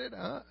 I'll admit it.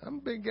 I'm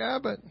a big guy,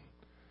 but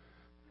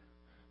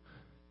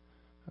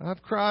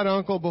I've cried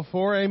uncle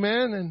before.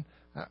 Amen. And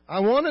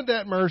I wanted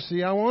that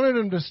mercy. I wanted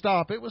Him to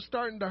stop. It was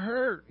starting to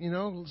hurt.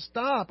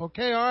 Stop.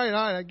 Okay, all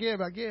right. I give.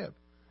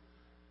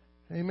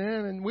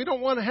 Amen. And we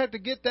don't want to have to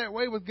get that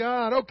way with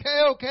God.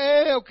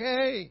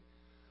 Okay.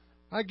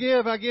 I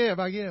give.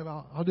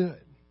 I'll do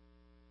it.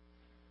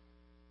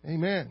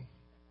 Amen.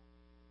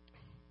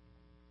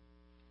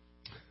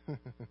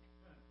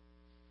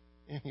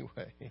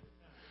 Anyway.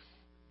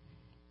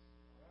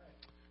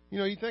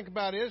 You think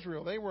about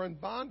Israel. They were in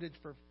bondage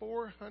for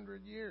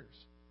 400 years.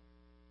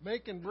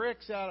 Making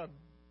bricks out of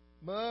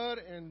mud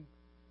and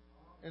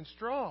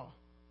straw.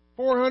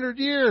 400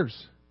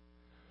 years.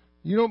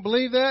 You don't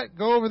believe that?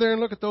 Go over there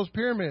and look at those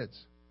pyramids.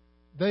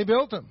 They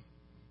built them.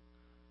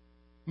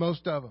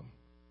 Most of them.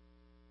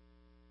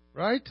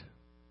 Right?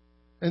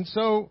 And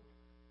so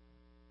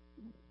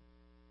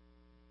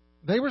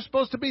they were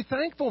supposed to be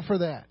thankful for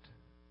that.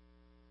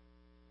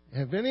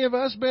 Have any of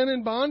us been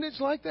in bondage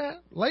like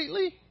that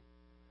lately?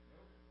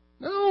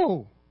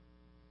 No.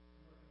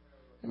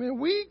 I mean,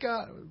 we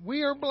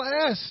are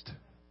blessed.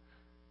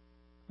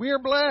 We are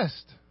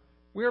blessed.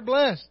 We are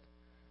blessed.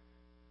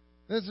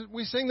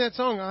 We sing that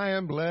song, I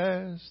am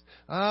blessed.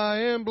 I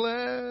am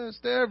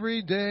blessed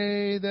every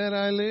day that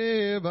I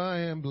live. I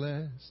am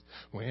blessed.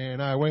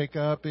 When I wake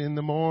up in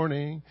the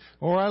morning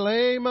or I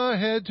lay my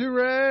head to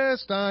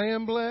rest, I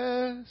am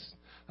blessed.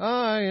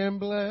 I am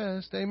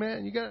blessed.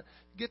 Amen. You got to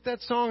get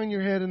that song in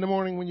your head in the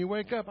morning when you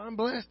wake up. I'm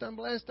blessed. I'm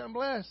blessed. I'm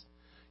blessed.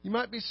 You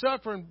might be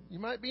suffering. You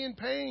might be in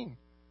pain.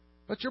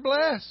 But you're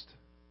blessed.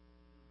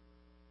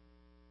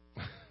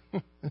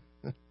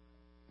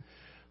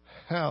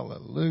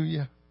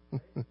 Hallelujah.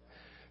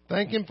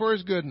 Thank Him for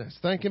His goodness.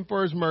 Thank Him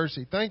for His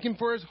mercy. Thank Him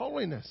for His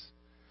holiness.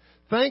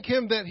 Thank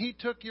Him that He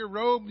took your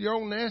robe, your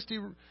old nasty,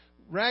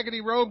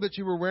 raggedy robe that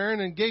you were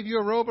wearing, and gave you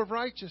a robe of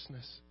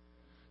righteousness.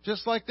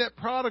 Just like that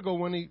prodigal,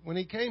 when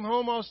he came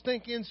home all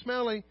stinky and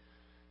smelly,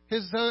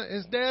 his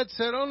dad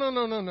said, "Oh,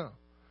 no.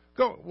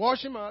 Go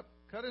wash him up,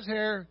 cut his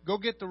hair, go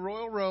get the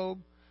royal robe,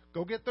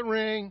 go get the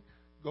ring,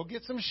 go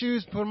get some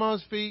shoes, put them on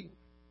his feet."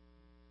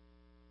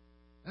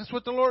 That's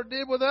what the Lord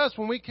did with us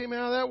when we came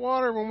out of that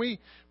water. When we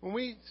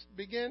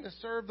began to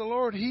serve the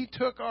Lord, He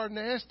took our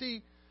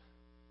nasty,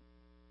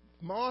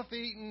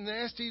 moth-eaten,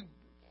 nasty,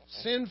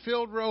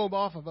 sin-filled robe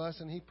off of us,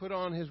 and He put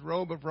on His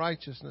robe of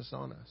righteousness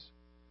on us.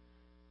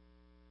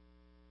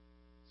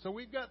 So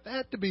we've got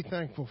that to be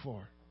thankful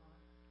for.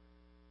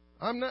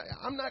 I'm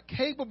not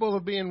capable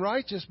of being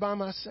righteous by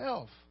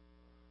myself.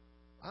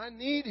 I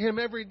need Him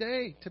every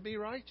day to be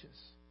righteous.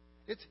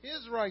 It's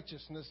His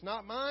righteousness,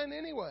 not mine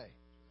anyway.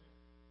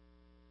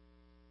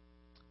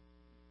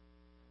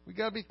 We've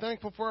got to be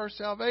thankful for our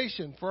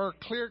salvation, for our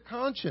clear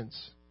conscience.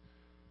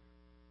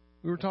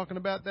 We were talking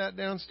about that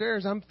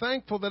downstairs. I'm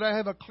thankful that I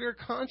have a clear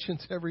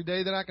conscience every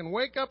day, that I can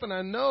wake up and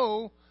I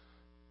know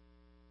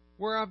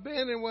where I've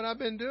been and what I've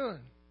been doing.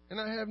 And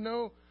I have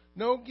no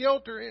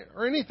guilt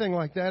or anything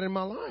like that in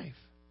my life.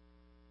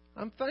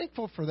 I'm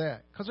thankful for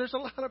that, because there's a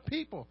lot of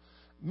people,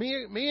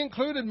 me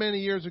included many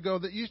years ago,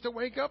 that used to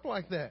wake up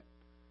like that,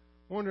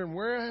 wondering,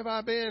 where have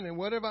I been and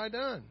what have I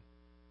done?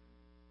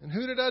 And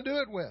who did I do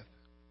it with?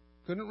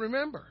 Couldn't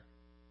remember.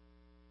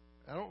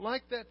 I don't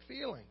like that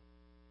feeling.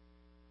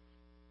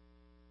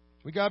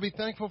 We got to be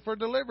thankful for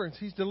deliverance.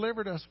 He's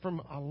delivered us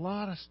from a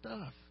lot of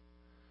stuff.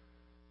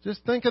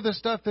 Just think of the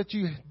stuff that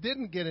you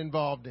didn't get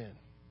involved in.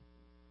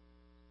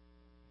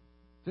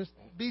 Just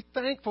be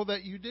thankful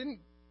that you didn't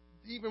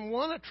even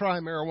want to try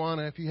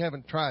marijuana if you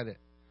haven't tried it.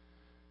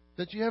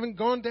 That you haven't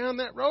gone down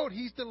that road.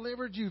 He's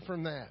delivered you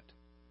from that.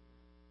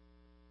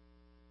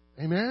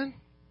 Amen?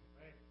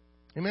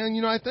 Amen.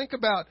 You know, I think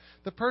about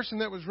the person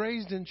that was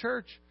raised in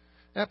church,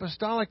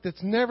 apostolic,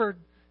 that's never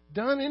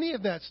done any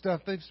of that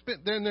stuff.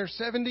 They're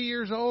 70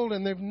 years old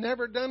and they've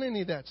never done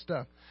any of that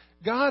stuff.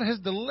 God has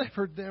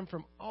delivered them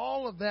from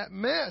all of that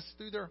mess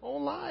through their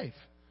whole life.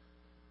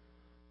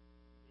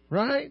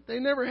 Right? They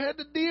never had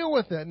to deal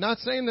with that. Not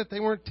saying that they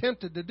weren't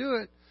tempted to do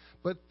it,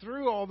 but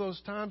through all those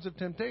times of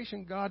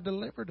temptation, God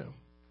delivered them.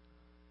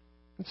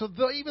 And so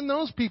even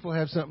those people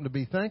have something to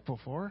be thankful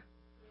for.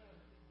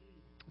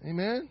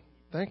 Amen.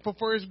 Thankful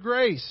for His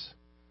grace.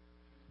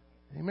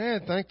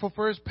 Amen. Thankful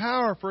for His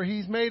power, for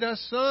He's made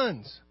us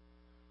sons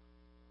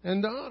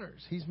and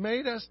daughters. He's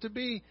made us to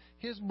be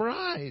His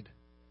bride.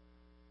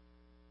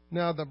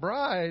 Now, the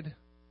bride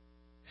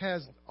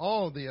has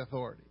all the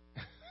authority.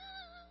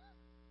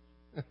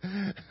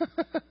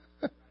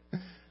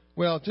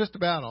 Well, just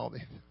about all.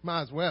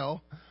 Might as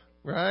well,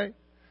 right?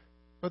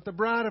 But the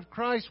bride of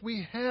Christ,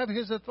 we have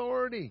His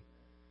authority.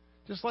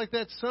 Just like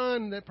that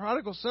son, that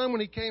prodigal son,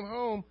 when he came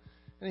home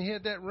and he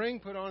had that ring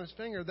put on his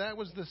finger, that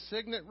was the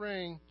signet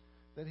ring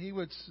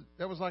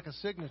that was like a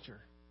signature.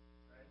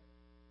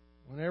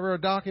 Whenever a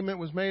document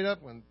was made up,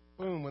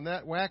 when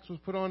that wax was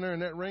put on there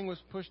and that ring was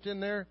pushed in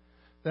there,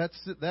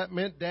 that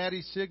meant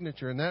Daddy's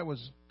signature, and that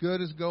was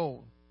good as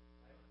gold.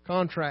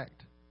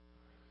 Contract.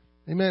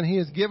 Amen. He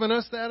has given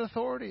us that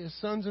authority as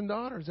sons and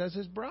daughters, as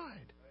His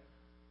bride.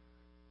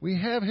 We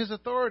have His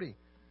authority.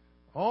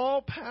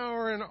 All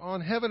power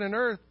on heaven and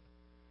earth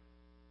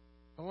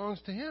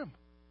belongs to Him.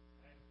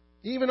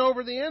 Even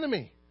over the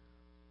enemy.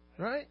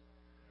 Right?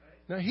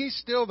 Now, He's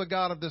still the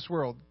God of this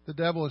world. The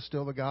devil is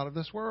still the God of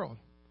this world.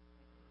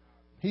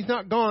 He's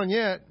not gone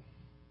yet,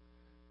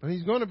 but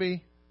he's going to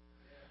be.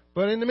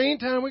 But in the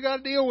meantime, we got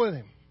to deal with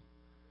him.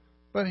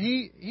 But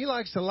he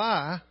likes to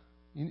lie.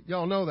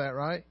 Y'all know that,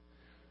 right?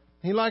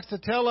 He likes to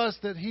tell us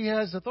that he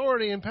has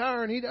authority and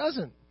power, and he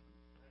doesn't.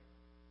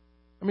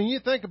 I mean, you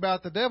think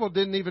about it, the devil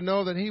didn't even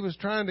know that he was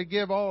trying to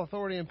give all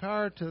authority and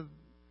power to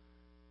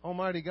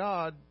Almighty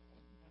God.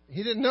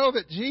 He didn't know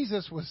that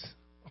Jesus was...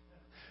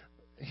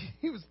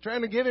 He was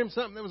trying to give him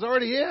something that was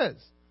already his.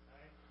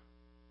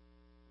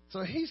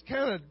 So he's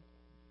kind of,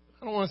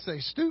 I don't want to say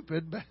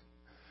stupid, but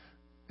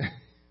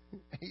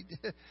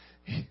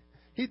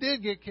he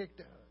did get kicked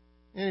out.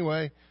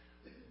 Anyway,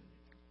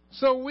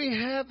 so we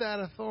have that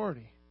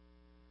authority.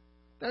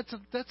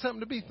 That's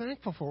something to be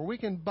thankful for. We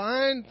can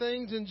bind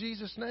things in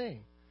Jesus'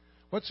 name.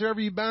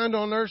 Whatsoever you bind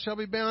on earth shall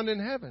be bound in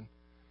heaven.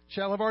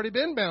 Shall have already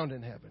been bound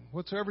in heaven.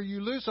 Whatsoever you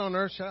loose on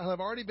earth shall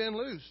have already been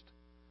loosed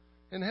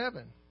in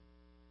heaven.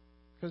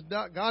 Because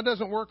God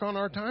doesn't work on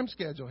our time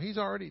schedule. He's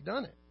already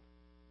done it.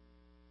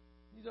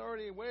 He's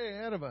already way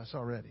ahead of us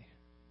already.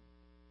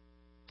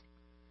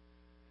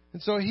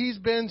 And so He's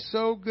been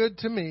so good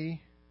to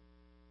me.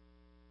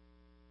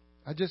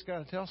 I just got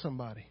to tell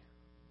somebody.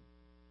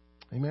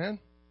 Amen?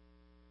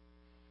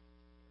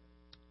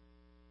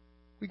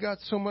 We got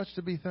so much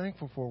to be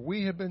thankful for.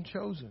 We have been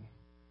chosen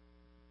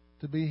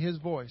to be His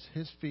voice,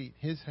 His feet,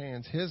 His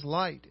hands, His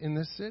light in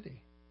this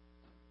city.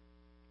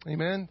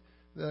 Amen?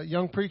 The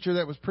young preacher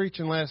that was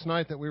preaching last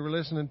night that we were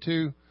listening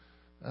to,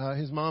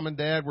 his mom and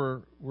dad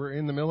were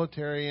in the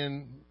military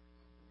in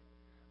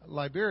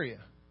Liberia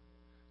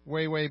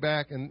way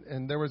back.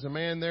 And there was a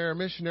man there, a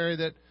missionary,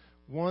 that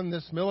won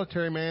this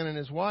military man and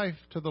his wife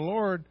to the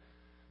Lord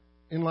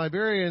in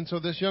Liberia. And so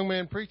this young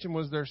man preaching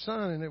was their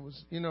son. And it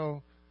was,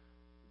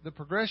 the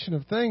progression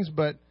of things.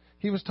 But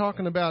he was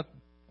talking about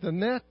the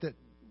net that,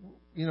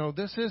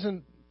 this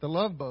isn't the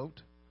Love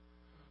Boat.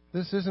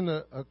 This isn't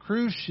a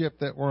cruise ship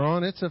that we're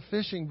on. It's a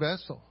fishing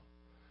vessel.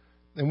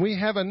 And we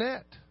have a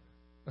net.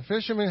 A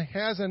fisherman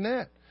has a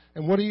net.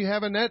 And what do you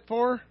have a net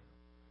for?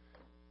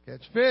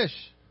 Catch fish.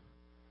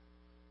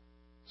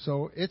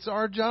 So it's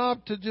our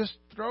job to just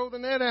throw the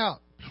net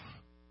out.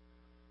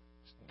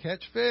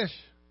 Catch fish.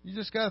 You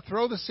just got to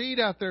throw the seed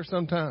out there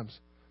sometimes.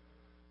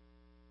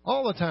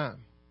 All the time.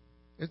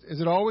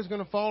 Is it always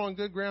going to fall on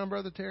good ground,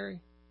 Brother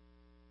Terry?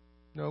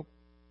 Nope.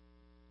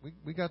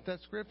 We got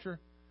that scripture.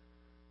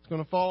 It's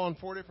going to fall on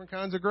 4 different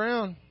kinds of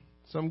ground.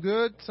 Some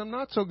good, some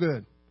not so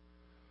good.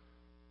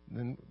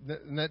 And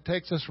that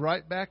takes us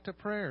right back to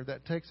prayer.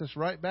 That takes us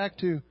right back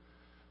to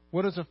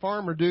what does a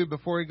farmer do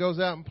before he goes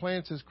out and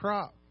plants his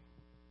crop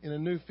in a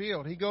new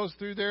field? He goes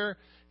through there,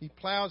 he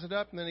plows it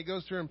up, and then he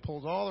goes through and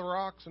pulls all the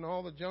rocks and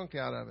all the junk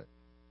out of it.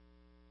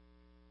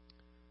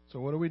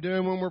 So what are we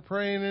doing when we're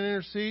praying and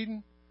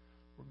interceding?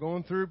 We're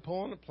going through,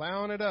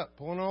 plowing it up,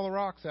 pulling all the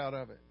rocks out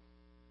of it.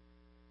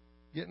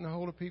 Getting a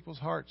hold of people's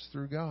hearts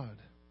through God.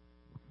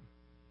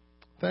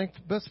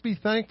 Let's be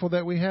thankful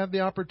that we have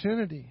the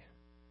opportunity,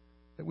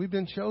 that we've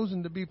been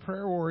chosen to be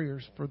prayer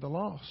warriors for the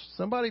lost.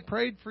 Somebody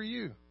prayed for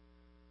you.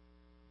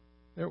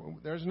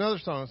 There's another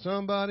song.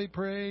 Somebody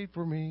prayed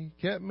for me,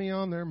 kept me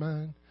on their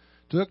mind,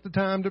 took the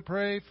time to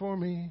pray for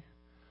me.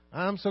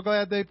 I'm so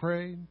glad they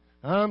prayed.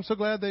 I'm so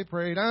glad they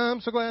prayed.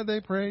 I'm so glad they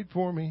prayed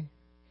for me.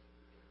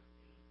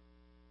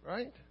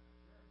 Right?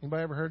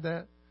 Anybody ever heard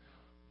that?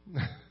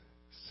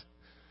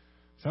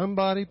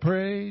 Somebody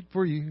prayed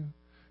for you,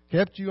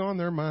 kept you on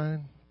their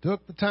mind,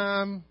 took the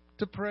time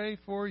to pray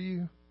for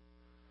you.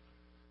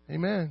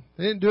 Amen.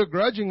 They didn't do it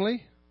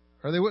grudgingly,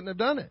 or they wouldn't have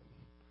done it.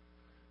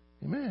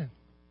 Amen.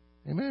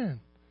 Amen.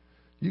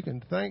 You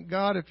can thank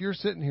God if you're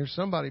sitting here,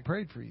 somebody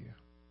prayed for you.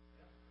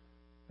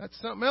 That's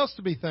something else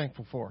to be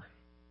thankful for.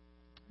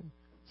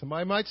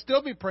 Somebody might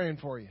still be praying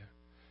for you.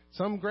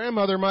 Some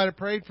grandmother might have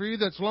prayed for you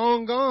that's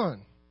long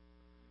gone.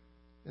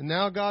 And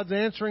now God's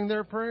answering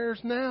their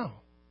prayers now.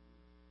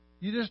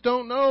 You just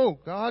don't know.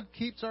 God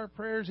keeps our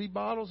prayers. He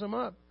bottles them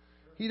up.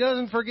 He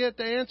doesn't forget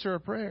to answer a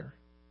prayer.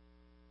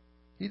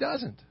 He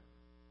doesn't.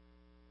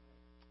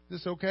 Is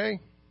this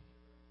okay?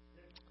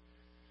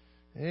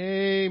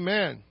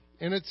 Amen.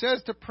 And it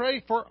says to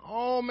pray for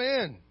all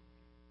men.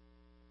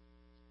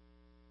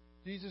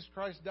 Jesus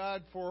Christ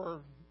died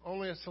for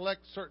only a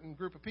select certain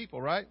group of people,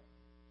 right?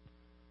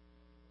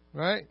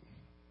 Right?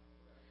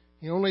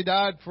 He only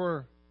died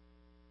for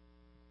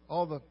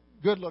all the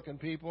good-looking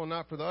people and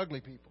not for the ugly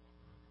people.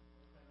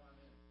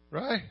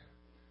 Right?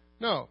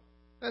 No,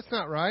 that's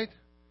not right.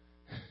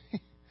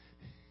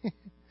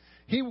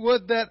 He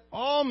would that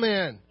all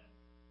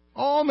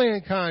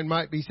mankind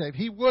might be saved.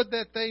 He would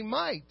that they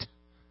might.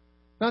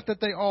 Not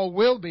that they all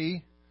will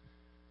be.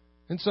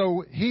 And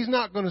so He's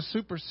not going to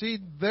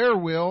supersede their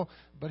will,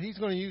 but He's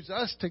going to use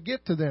us to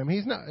get to them.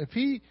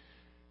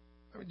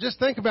 Just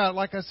think about it,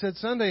 like I said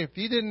Sunday,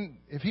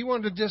 if He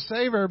wanted to just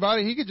save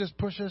everybody, He could just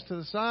push us to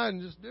the side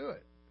and just do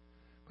it.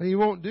 But He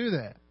won't do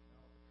that.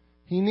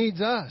 He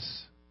needs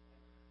us.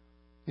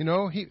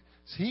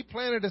 He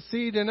planted a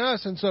seed in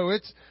us, and so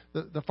it's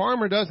the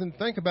farmer doesn't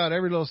think about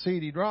every little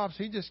seed he drops.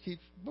 He just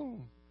keeps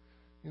boom.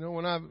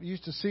 When I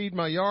used to seed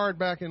my yard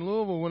back in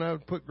Louisville, when I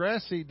would put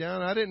grass seed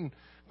down, I didn't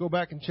go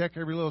back and check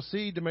every little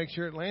seed to make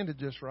sure it landed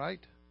just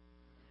right.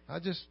 I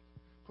just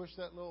pushed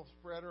that little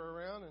spreader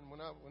around, and when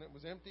it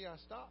was empty, I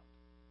stopped.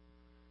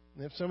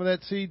 And if some of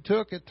that seed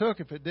took, it took.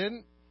 If it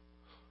didn't,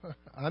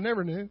 I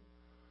never knew.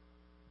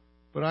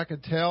 But I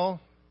could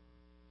tell.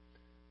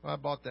 Well, I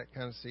bought that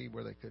kind of seed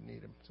where they couldn't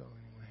eat them. So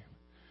anyway.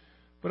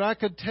 But I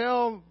could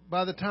tell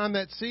by the time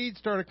that seed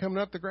started coming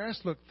up, the grass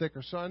looked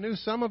thicker. So I knew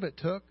some of it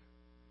took.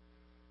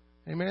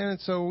 Amen.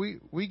 And so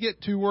we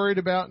get too worried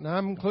about, and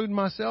I'm including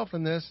myself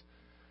in this,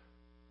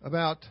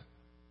 about,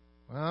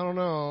 I don't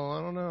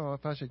know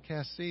if I should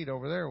cast seed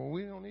over there. Well,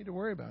 we don't need to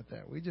worry about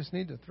that. We just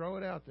need to throw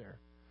it out there.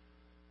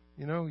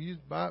 You know,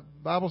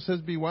 Bible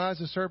says be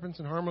wise as serpents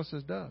and harmless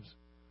as doves.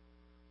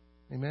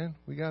 Amen.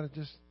 We got to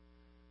just,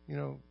 you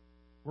know,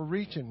 we're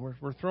reaching.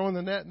 We're throwing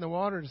the net in the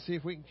water to see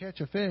if we can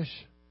catch a fish.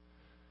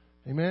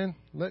 Amen.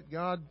 Let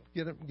God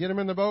get him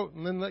in the boat,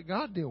 and then let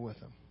God deal with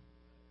him.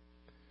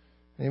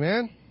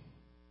 Amen.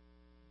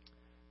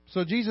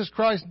 So Jesus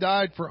Christ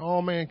died for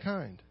all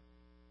mankind.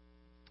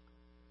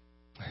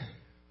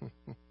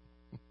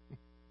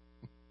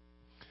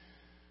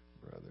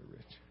 Brother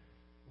Rich.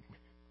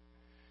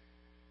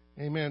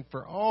 Amen.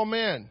 For all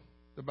men.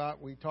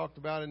 We talked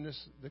about in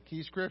the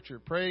key scripture,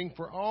 praying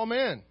for all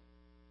men,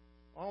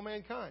 all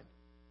mankind.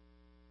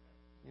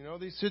 You know,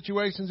 these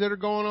situations that are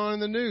going on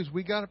in the news,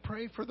 we got to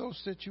pray for those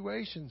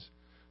situations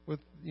with,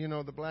 you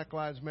know, the Black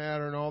Lives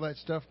Matter and all that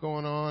stuff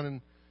going on.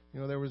 And, you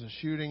know, there was a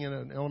shooting in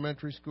an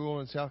elementary school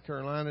in South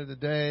Carolina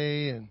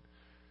today, and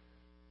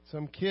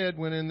some kid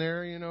went in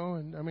there, you know,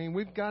 and I mean,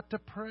 we've got to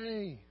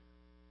pray.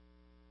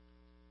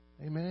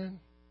 Amen.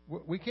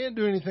 We can't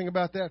do anything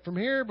about that from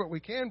here, but we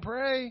can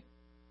pray.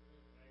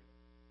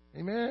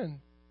 Amen.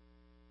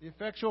 The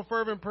effectual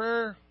fervent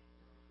prayer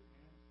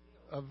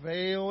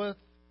availeth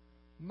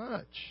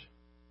much.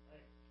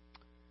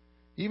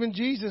 Even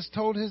Jesus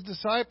told his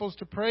disciples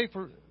to pray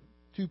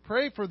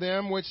for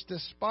them which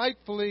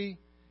despitefully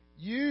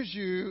use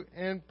you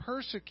and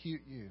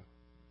persecute you.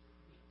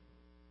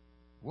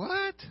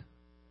 What?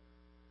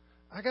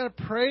 I got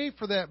to pray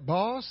for that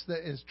boss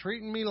that is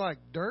treating me like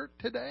dirt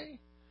today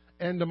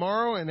and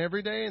tomorrow and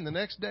every day and the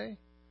next day?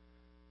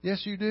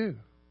 Yes, you do.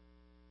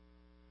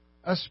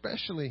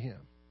 Especially him.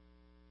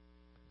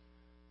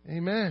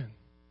 Amen.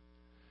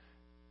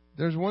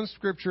 There's one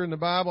scripture in the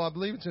Bible, I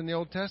believe it's in the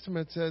Old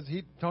Testament, it says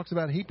he talks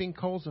about heaping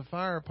coals of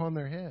fire upon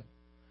their head.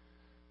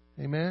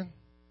 Amen.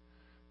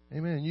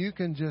 Amen. You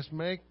can just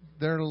make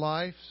their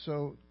life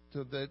so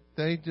that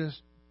they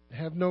just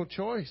have no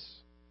choice.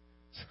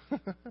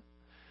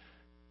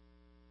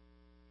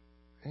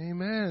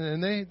 Amen.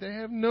 And they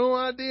have no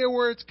idea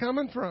where it's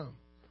coming from.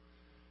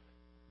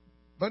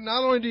 But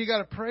not only do you got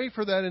to pray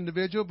for that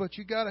individual, but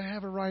you got to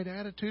have a right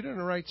attitude and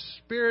a right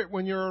spirit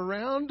when you're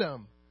around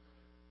them.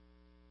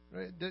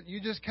 Right?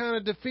 You just kind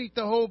of defeat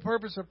the whole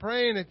purpose of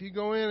praying if you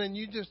go in and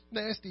you just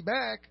nasty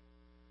back.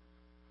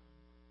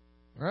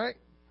 Right?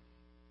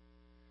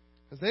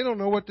 Because they don't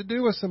know what to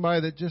do with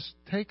somebody that just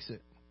takes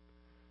it.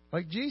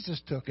 Like Jesus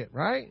took it,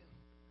 right?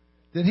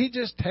 Did he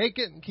just take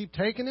it and keep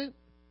taking it?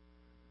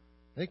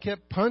 They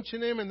kept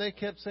punching him and they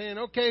kept saying,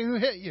 okay, who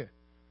hit you?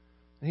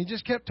 And he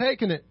just kept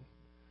taking it.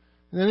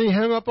 And then he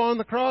hung up on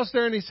the cross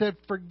there and he said,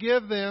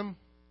 forgive them,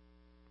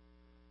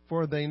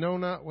 for they know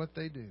not what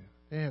they do.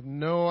 They have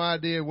no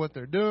idea what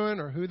they're doing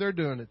or who they're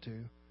doing it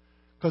to.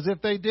 Because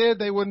if they did,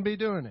 they wouldn't be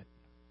doing it.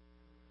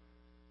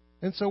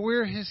 And so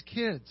we're his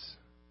kids.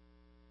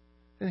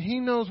 And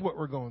he knows what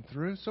we're going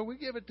through, so we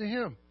give it to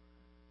him.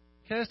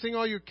 Casting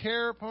all your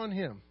care upon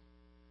him,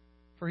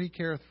 for he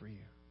careth for you.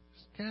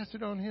 Just cast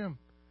it on him.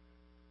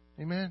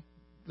 Amen.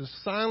 The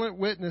silent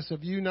witness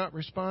of you not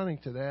responding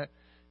to that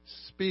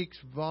speaks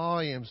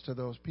volumes to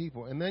those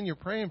people. And then you're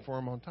praying for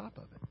them on top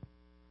of it.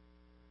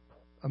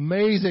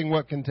 Amazing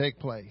what can take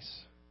place.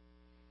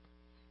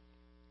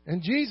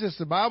 And Jesus,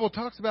 the Bible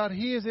talks about,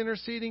 he is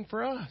interceding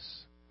for us.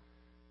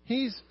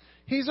 He's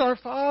our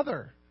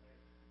Father.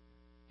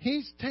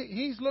 He's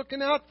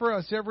looking out for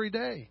us every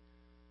day.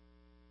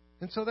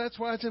 And so that's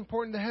why it's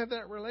important to have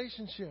that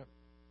relationship.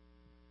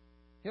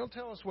 He'll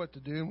tell us what to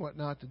do and what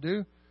not to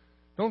do.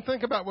 Don't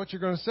think about what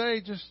you're going to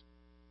say.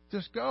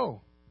 Just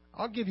go.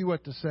 I'll give you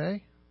what to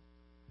say.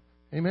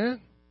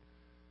 Amen?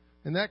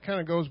 And that kind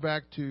of goes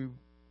back to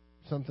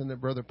something that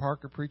Brother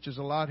Parker preaches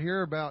a lot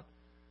here about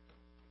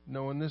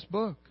knowing this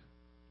book.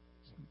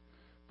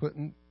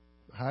 Hiding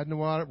the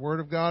Word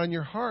of God in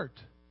your heart.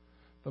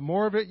 The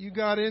more of it you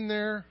got in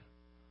there,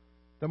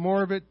 the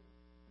more of it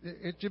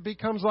just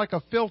becomes like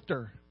a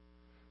filter.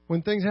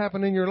 When things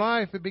happen in your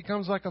life, it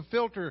becomes like a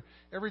filter.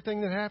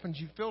 Everything that happens,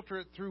 you filter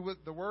it through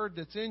with the Word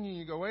that's in you.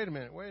 You go, wait a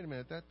minute,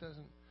 that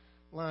doesn't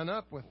line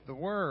up with the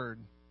Word.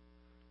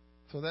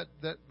 So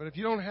but if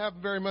you don't have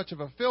very much of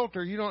a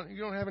filter, you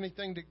don't have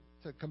anything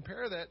to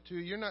compare that to.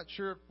 You're not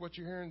sure if what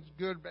you're hearing is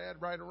good,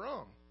 bad, right, or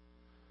wrong.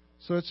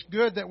 So it's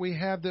good that we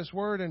have this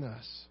Word in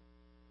us.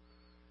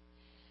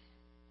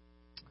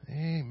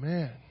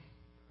 Amen.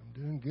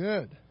 I'm doing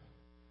good.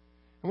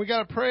 And we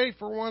got to pray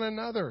for one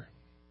another.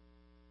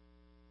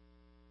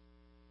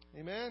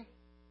 Amen?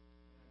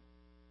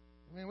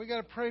 Amen. We got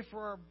to pray for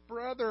our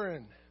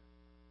brethren.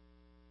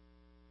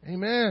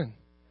 Amen.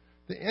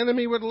 The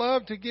enemy would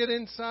love to get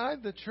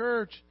inside the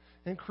church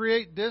and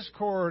create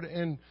discord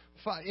and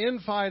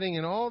infighting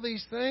and all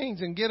these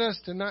things and get us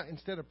to not,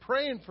 instead of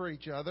praying for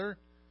each other,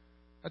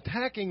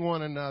 attacking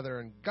one another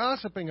and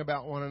gossiping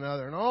about one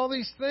another and all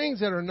these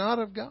things that are not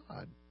of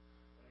God.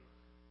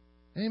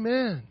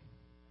 Amen.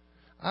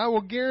 I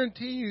will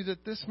guarantee you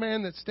that this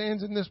man that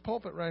stands in this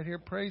pulpit right here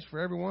prays for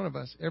every one of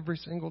us every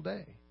single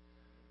day.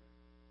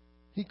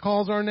 He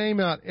calls our name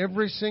out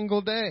every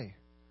single day.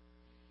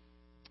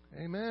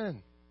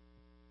 Amen.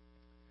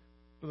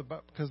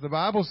 Because the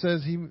Bible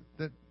says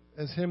that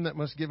as him that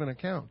must give an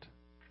account.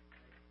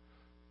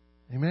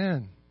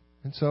 Amen.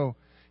 And so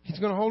He's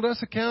going to hold us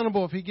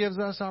accountable if He gives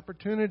us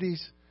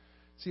opportunities.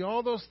 See,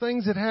 all those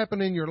things that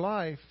happen in your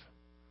life,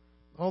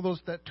 all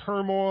that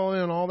turmoil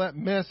and all that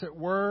mess at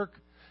work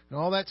and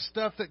all that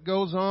stuff that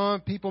goes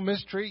on, people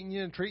mistreating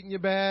you and treating you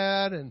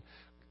bad and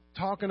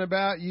talking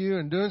about you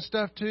and doing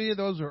stuff to you,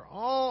 those are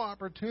all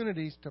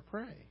opportunities to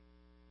pray.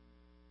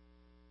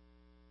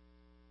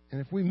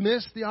 And if we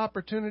miss the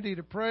opportunity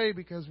to pray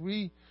because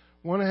we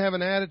want to have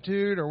an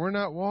attitude or we're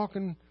not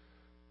walking,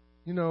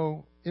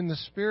 in the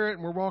Spirit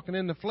and we're walking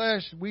in the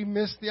flesh, we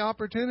miss the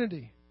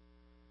opportunity.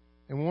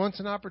 And once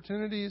an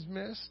opportunity is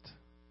missed,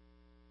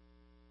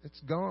 it's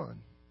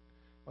gone.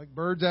 Like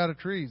birds out of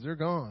trees, they're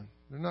gone.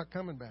 They're not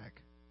coming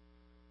back.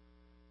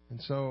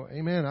 And so,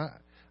 amen,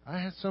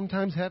 I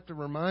sometimes have to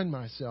remind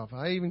myself.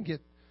 I even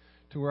get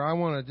to where I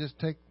want to just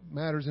take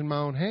matters in my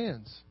own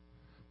hands.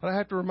 But I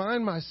have to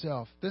remind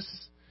myself,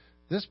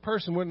 this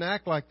person wouldn't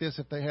act like this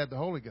if they had the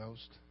Holy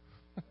Ghost.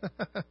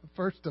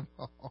 First of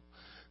all.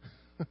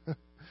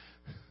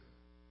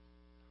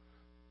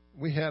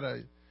 We had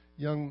a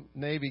young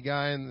Navy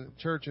guy in the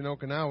church in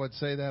Okinawa would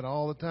say that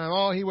all the time.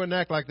 Oh, he wouldn't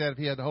act like that if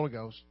he had the Holy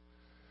Ghost.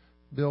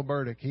 Bill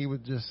Burdick, he was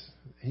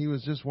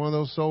just one of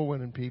those soul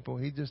winning people.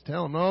 He'd just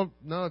tell him,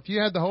 no, if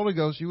you had the Holy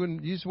Ghost, you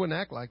just wouldn't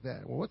act like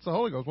that. Well, what's the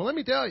Holy Ghost? Well, let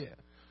me tell you.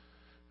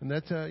 And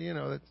that's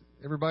that's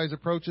everybody's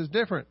approach is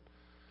different.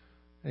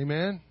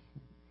 Amen.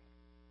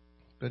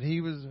 But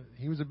he was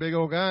a big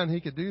old guy and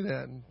he could do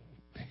that. And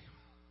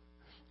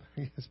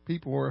I guess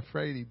people were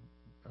afraid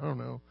I don't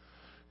know.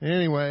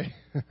 Anyway,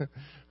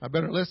 I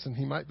better listen.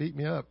 He might beat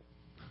me up.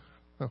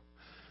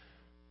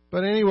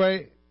 But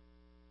anyway,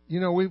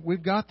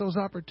 we've got those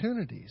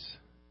opportunities.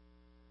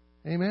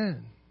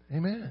 Amen.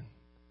 Amen.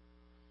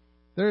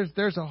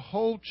 There's a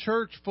whole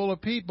church full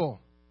of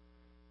people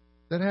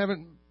that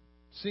haven't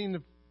seen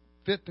the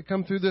fit to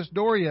come through this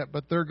door yet,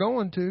 but they're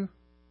going to.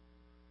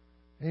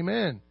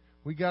 Amen.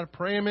 We got to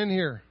pray them in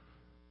here.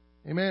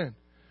 Amen.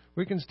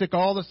 We can stick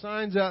all the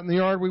signs out in the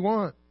yard we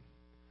want,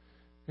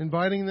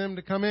 inviting them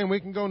to come in. We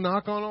can go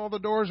knock on all the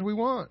doors we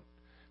want,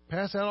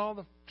 pass out all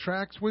the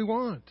tracts we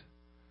want.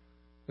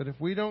 But if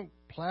we don't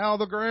plow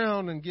the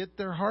ground and get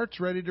their hearts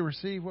ready to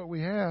receive what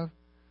we have,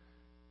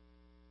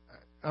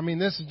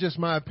 this is just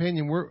my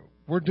opinion.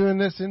 We're doing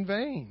this in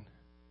vain.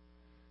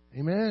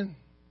 Amen.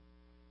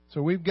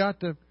 So we've got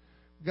to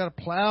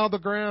plow the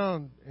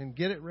ground and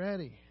get it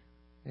ready.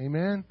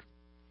 Amen.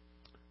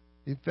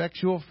 The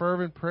effectual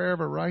fervent prayer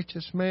of a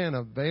righteous man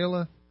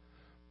availeth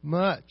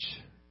much.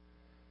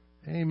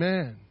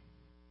 Amen.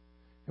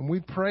 And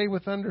we pray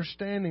with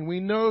understanding. We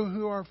know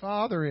who our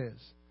Father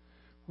is.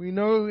 We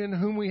know in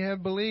whom we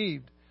have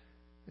believed.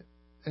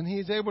 And He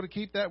is able to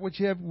keep that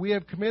which we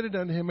have committed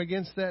unto Him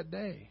against that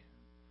day.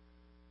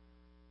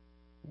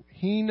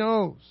 He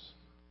knows.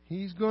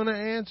 He's going to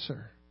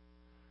answer.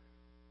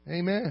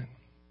 Amen.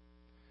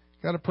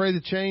 Got to pray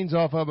the chains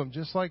off of them,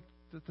 just like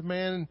the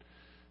man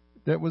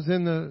that was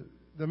in the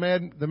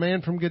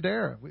man from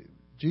Gadara.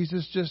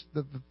 Jesus just,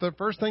 the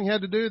first thing he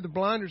had to do, the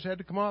blinders had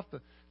to come off, the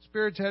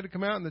spirits had to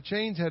come out, and the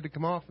chains had to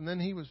come off, and then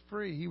he was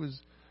free. He was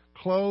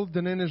clothed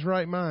and in his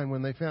right mind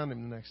when they found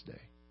him the next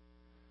day.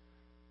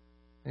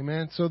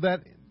 Amen. So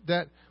that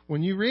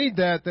when you read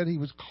that he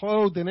was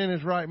clothed and in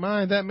his right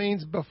mind, that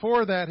means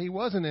before that he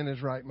wasn't in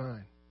his right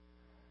mind.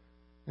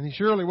 And he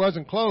surely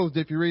wasn't clothed.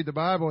 If you read the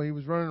Bible, he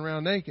was running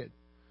around naked.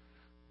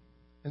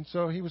 And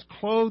so he was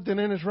clothed and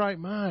in his right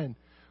mind.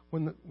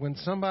 When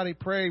somebody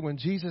prayed, when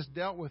Jesus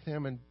dealt with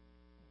him and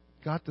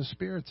got the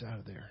spirits out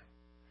of there.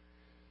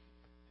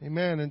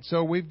 Amen. And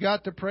so we've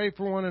got to pray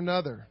for one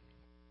another.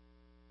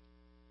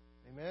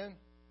 Amen.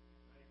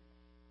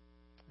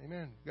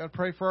 Amen. We've got to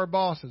pray for our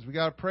bosses. We've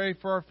got to pray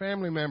for our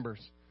family members.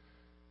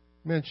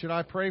 Amen. Should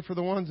I pray for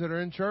the ones that are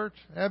in church?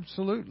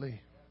 Absolutely.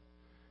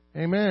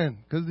 Amen.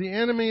 Because the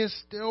enemy is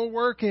still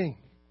working.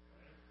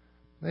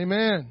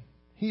 Amen.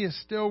 He is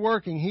still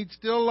working. He'd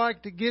still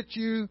like to get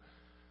you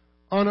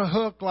on a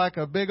hook like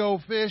a big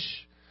old fish,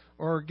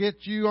 or get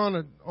you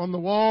on the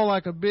wall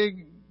like a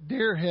big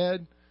deer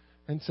head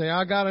and say,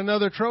 I got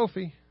another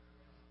trophy.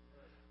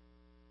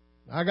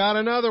 I got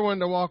another one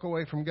to walk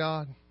away from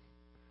God.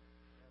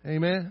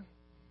 Amen.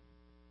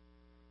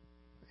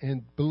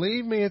 And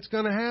believe me, it's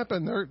going to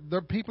happen.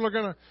 People are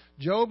going to...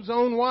 Job's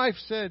own wife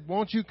said,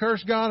 won't you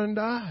curse God and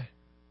die?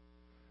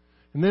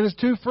 And then his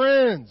two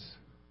friends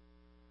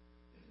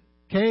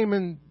came,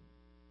 and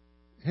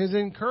his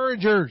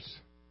encouragers.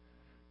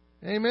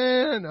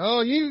 Amen.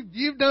 Oh,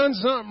 you've done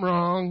something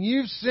wrong.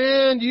 You've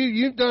sinned.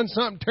 You've done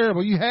something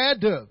terrible. You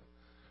had to.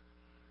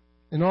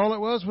 And all it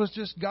was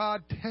just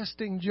God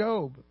testing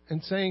Job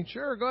and saying,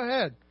 sure, go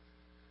ahead.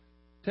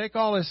 Take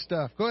all his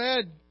stuff. Go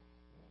ahead.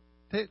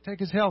 Take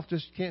his health,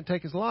 just you can't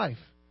take his life.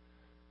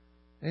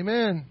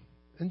 Amen.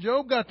 And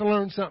Job got to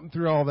learn something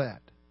through all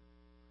that.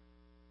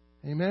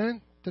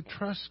 Amen. To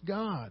trust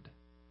God.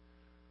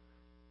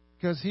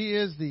 Because He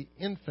is the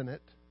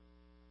infinite,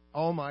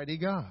 almighty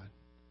God.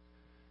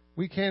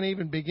 We can't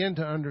even begin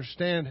to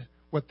understand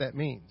what that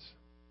means.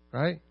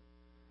 Right?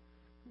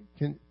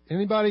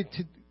 Anybody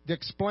to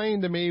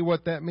explain to me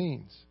what that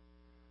means?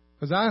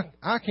 Because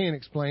I can't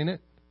explain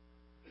it.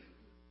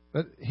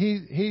 But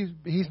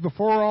he's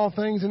before all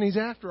things and he's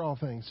after all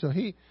things. So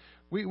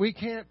we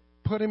can't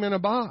put him in a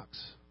box.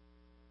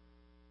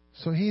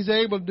 So he's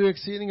able to do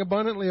exceeding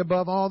abundantly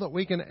above all that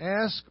we can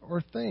ask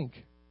or think.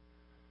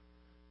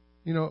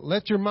 You know,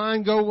 let your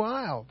mind go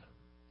wild.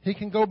 He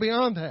can go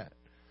beyond that.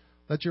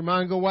 Let your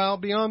mind go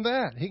wild beyond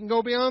that. He can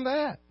go beyond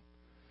that.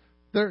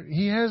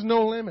 He has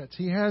no limits.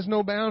 He has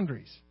no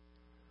boundaries.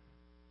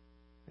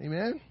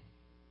 Amen?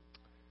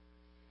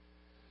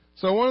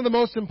 So one of the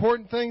most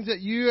important things that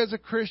you as a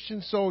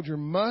Christian soldier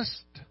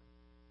must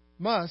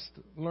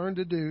learn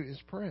to do is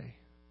pray.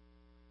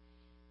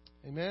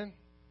 Amen?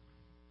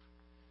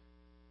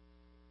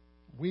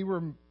 We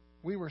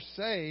were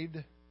saved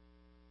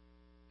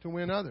to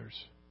win others.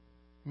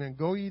 Amen.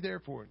 Go ye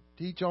therefore,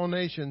 teach all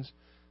nations,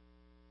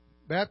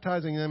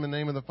 baptizing them in the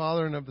name of the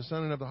Father and of the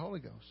Son and of the Holy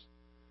Ghost.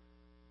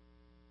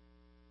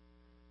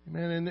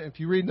 Amen. And if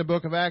you read in the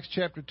book of Acts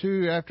chapter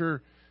 2,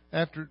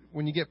 after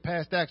when you get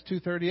past Acts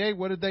 2:38,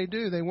 what did they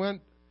do? They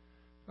went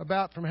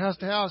about from house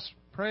to house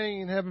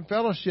praying and having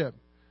fellowship.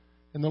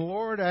 And the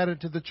Lord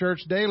added to the church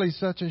daily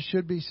such as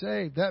should be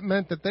saved. That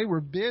meant that they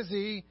were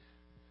busy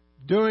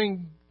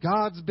doing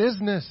God's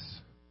business.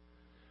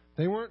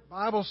 They weren't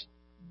Bible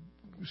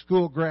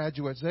school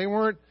graduates. They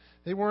weren't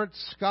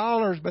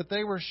scholars, but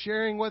they were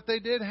sharing what they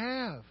did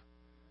have.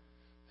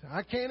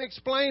 I can't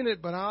explain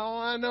it, but all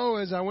I know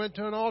is I went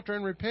to an altar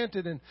and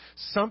repented, and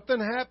something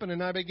happened,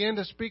 and I began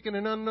to speak in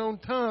an unknown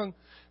tongue,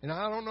 and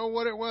I don't know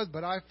what it was,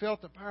 but I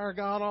felt the power of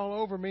God all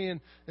over me,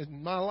 and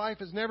my life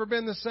has never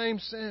been the same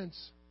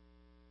since.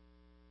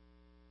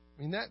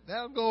 I mean,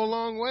 that'll go a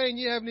long way, and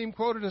you haven't even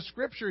quoted a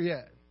scripture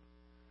yet.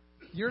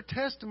 Your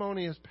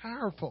testimony is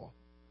powerful.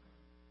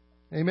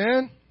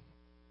 Amen?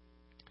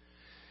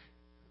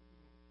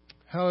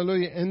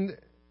 Hallelujah. And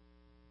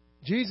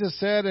Jesus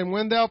said, and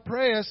when thou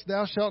prayest,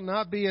 thou shalt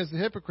not be as the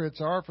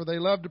hypocrites are, for they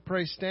love to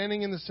pray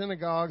standing in the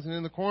synagogues and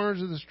in the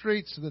corners of the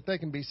streets so that they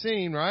can be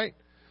seen, right?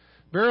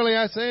 Verily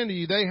I say unto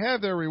you, they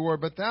have their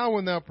reward. But thou,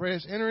 when thou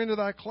prayest, enter into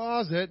thy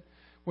closet.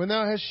 When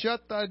thou hast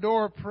shut thy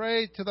door,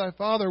 pray to thy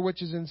Father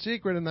which is in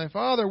secret, and thy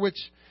Father which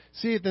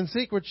seeth in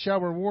secret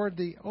shall reward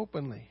thee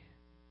openly.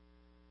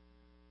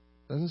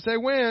 Doesn't say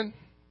when,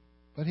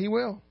 but He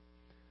will.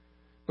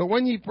 But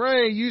when ye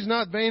pray, use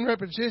not vain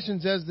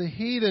repetitions as the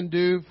heathen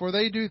do, for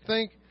they do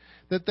think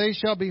that they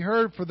shall be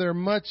heard for their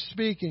much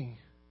speaking.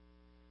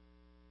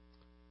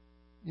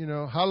 You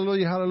know,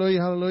 hallelujah,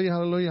 hallelujah, hallelujah,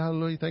 hallelujah,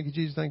 hallelujah. Thank you,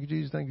 Jesus, thank you,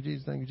 Jesus, thank you,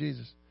 Jesus, thank you,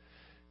 Jesus.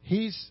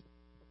 He's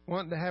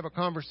wanting to have a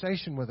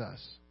conversation with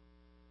us.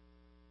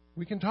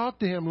 We can talk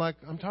to Him like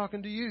I'm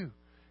talking to you.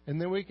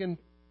 And then we can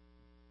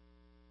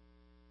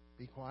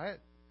be quiet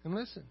and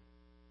listen.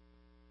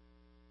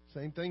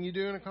 Same thing you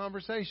do in a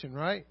conversation,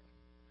 right?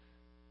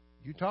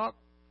 You talk,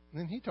 and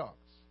then He talks.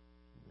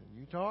 And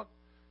you talk,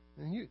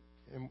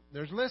 and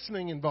there's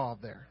listening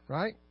involved there,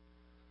 right?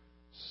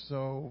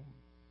 So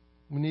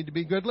we need to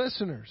be good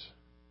listeners,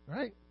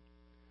 right?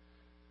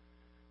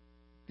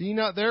 Be ye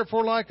not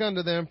therefore like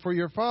unto them, for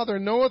your Father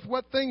knoweth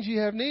what things ye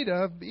have need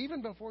of,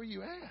 even before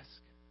you ask.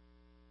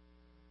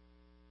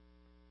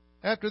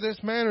 After this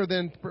manner,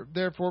 then,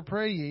 therefore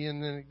pray ye,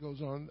 and then it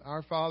goes on,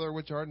 Our Father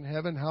which art in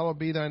heaven, hallowed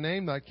be thy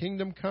name, thy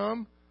kingdom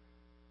come,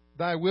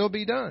 thy will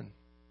be done.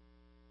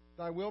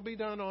 Thy will be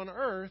done on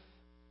earth.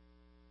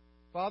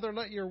 Father,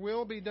 let your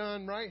will be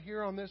done right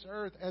here on this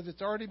earth as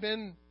it's already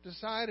been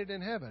decided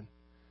in heaven.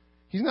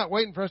 He's not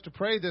waiting for us to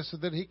pray this so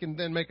that He can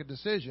then make a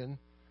decision.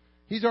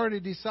 He's already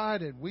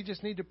decided. We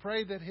just need to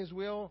pray that His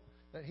will,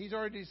 that He's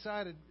already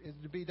decided is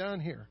to be done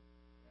here.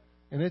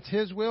 And it's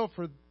His will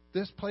for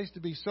this place to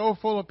be so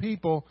full of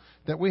people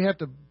that we have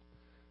to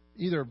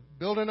either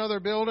build another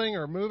building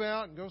or move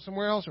out and go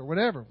somewhere else or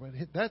whatever. But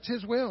that's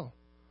His will.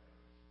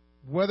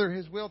 Whether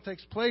His will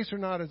takes place or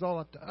not is all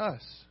up to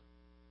us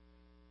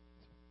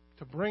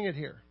to bring it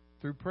here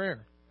through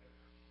prayer.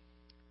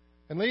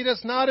 And lead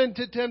us not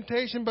into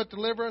temptation, but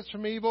deliver us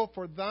from evil.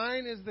 For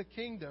thine is the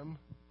kingdom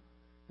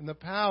and the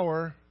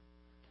power.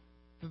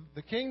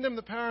 The kingdom,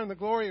 the power, and the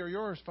glory are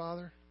yours,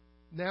 Father,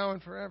 now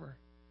and forever.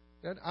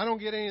 I don't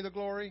get any of the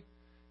glory.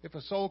 If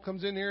a soul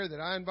comes in here that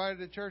I invited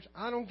to church,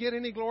 I don't get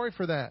any glory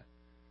for that.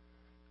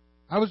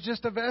 I was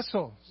just a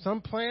vessel.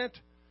 Some plant,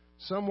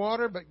 some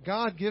water, but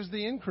God gives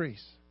the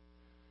increase.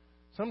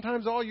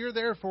 Sometimes all you're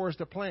there for is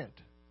to plant.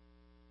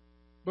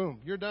 Boom,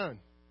 you're done.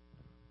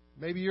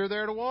 Maybe you're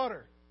there to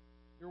water.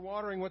 You're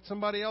watering what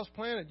somebody else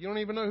planted. You don't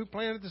even know who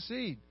planted the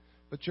seed,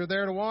 but you're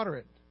there to water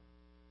it.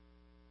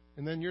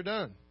 And then you're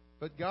done.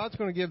 But God's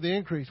going to give the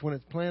increase when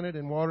it's planted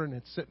and watered and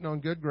it's sitting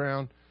on good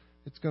ground.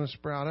 It's going to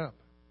sprout up.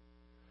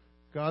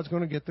 God's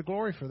going to get the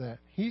glory for that.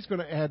 He's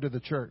going to add to the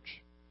church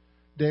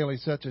daily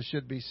such as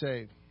should be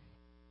saved.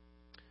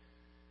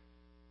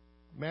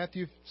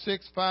 Matthew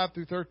 6, 5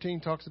 through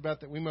 13 talks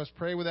about that we must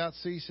pray without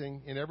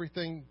ceasing, in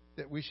everything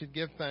that we should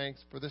give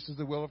thanks, for this is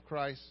the will of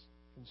Christ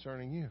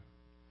concerning you.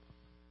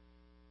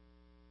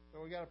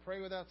 So we got to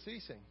pray without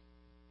ceasing.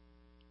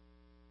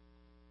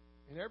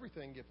 In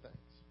everything give thanks.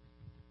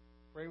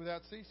 Pray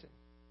without ceasing.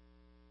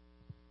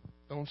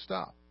 Don't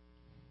stop.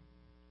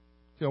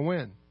 Till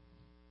when?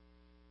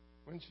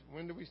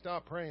 When do we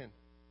stop praying?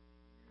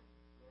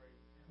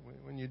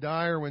 When you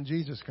die or when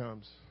Jesus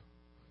comes?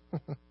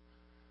 Until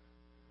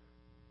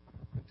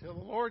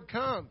the Lord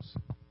comes.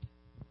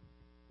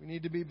 We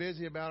need to be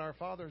busy about our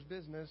Father's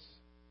business,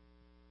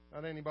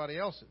 not anybody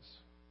else's.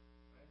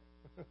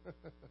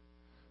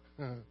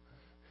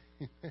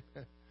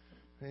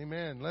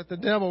 Amen. Let the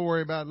devil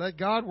worry about it. Let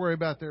God worry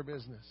about their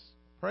business.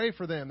 Pray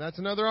for them. That's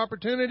another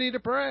opportunity to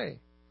pray.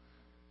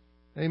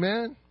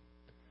 Amen.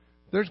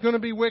 There's going to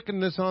be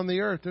wickedness on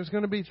the earth. There's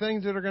going to be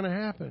things that are going to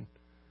happen.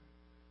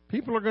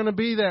 People are going to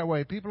be that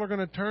way. People are going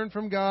to turn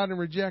from God and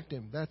reject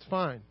Him. That's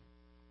fine.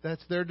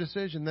 That's their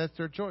decision. That's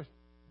their choice.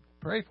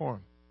 Pray for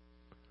them.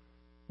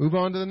 Move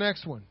on to the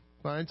next one.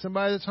 Find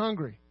somebody that's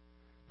hungry.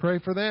 Pray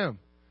for them.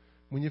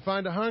 When you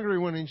find a hungry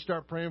one and you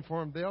start praying for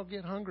them, they'll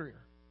get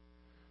hungrier.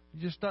 You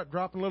just start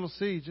dropping little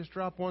seeds. Just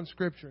drop one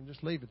scripture and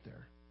just leave it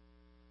there.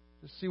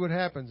 Just see what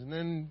happens. And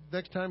then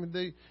next time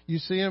you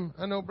see him,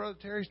 I know Brother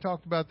Terry's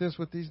talked about this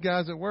with these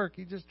guys at work.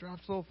 He just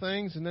drops little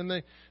things, and then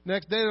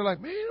next day they're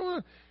like,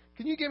 man,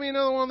 can you give me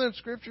another one of them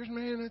scriptures,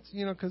 man? It's,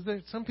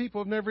 because some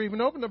people have never even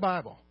opened the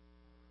Bible.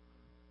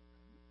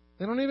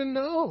 They don't even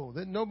know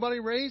that nobody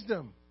raised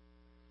them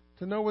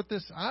to know what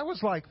this. I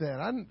was like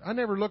that. I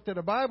never looked at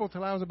a Bible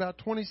till I was about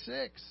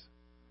 26.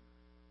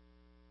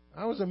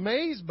 I was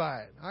amazed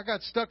by it. I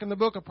got stuck in the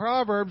book of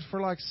Proverbs for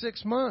like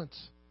 6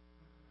 months.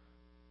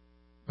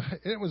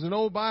 It was an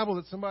old Bible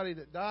that somebody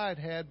that died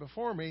had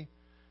before me.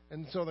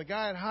 And so the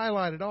guy had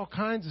highlighted all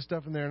kinds of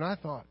stuff in there. And I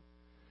thought,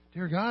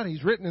 dear God,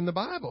 he's written in the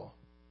Bible.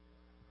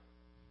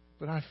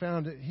 But I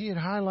found that he had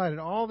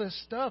highlighted all this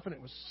stuff. And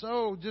it was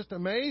so just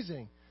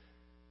amazing.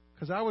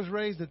 Because I was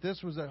raised that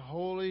this was a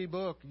holy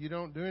book. You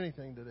don't do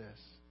anything to this.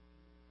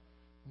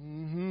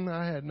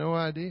 I had no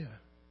idea.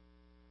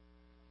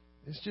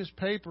 It's just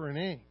paper and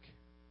ink.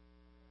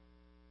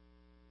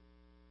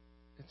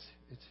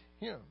 It's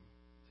Him.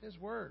 It's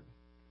His Word.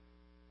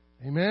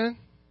 Amen?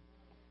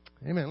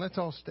 Amen. Let's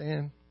all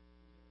stand.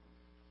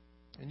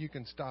 And you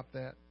can stop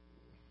that.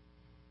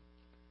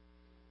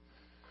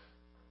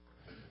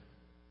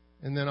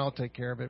 And then I'll take care of it.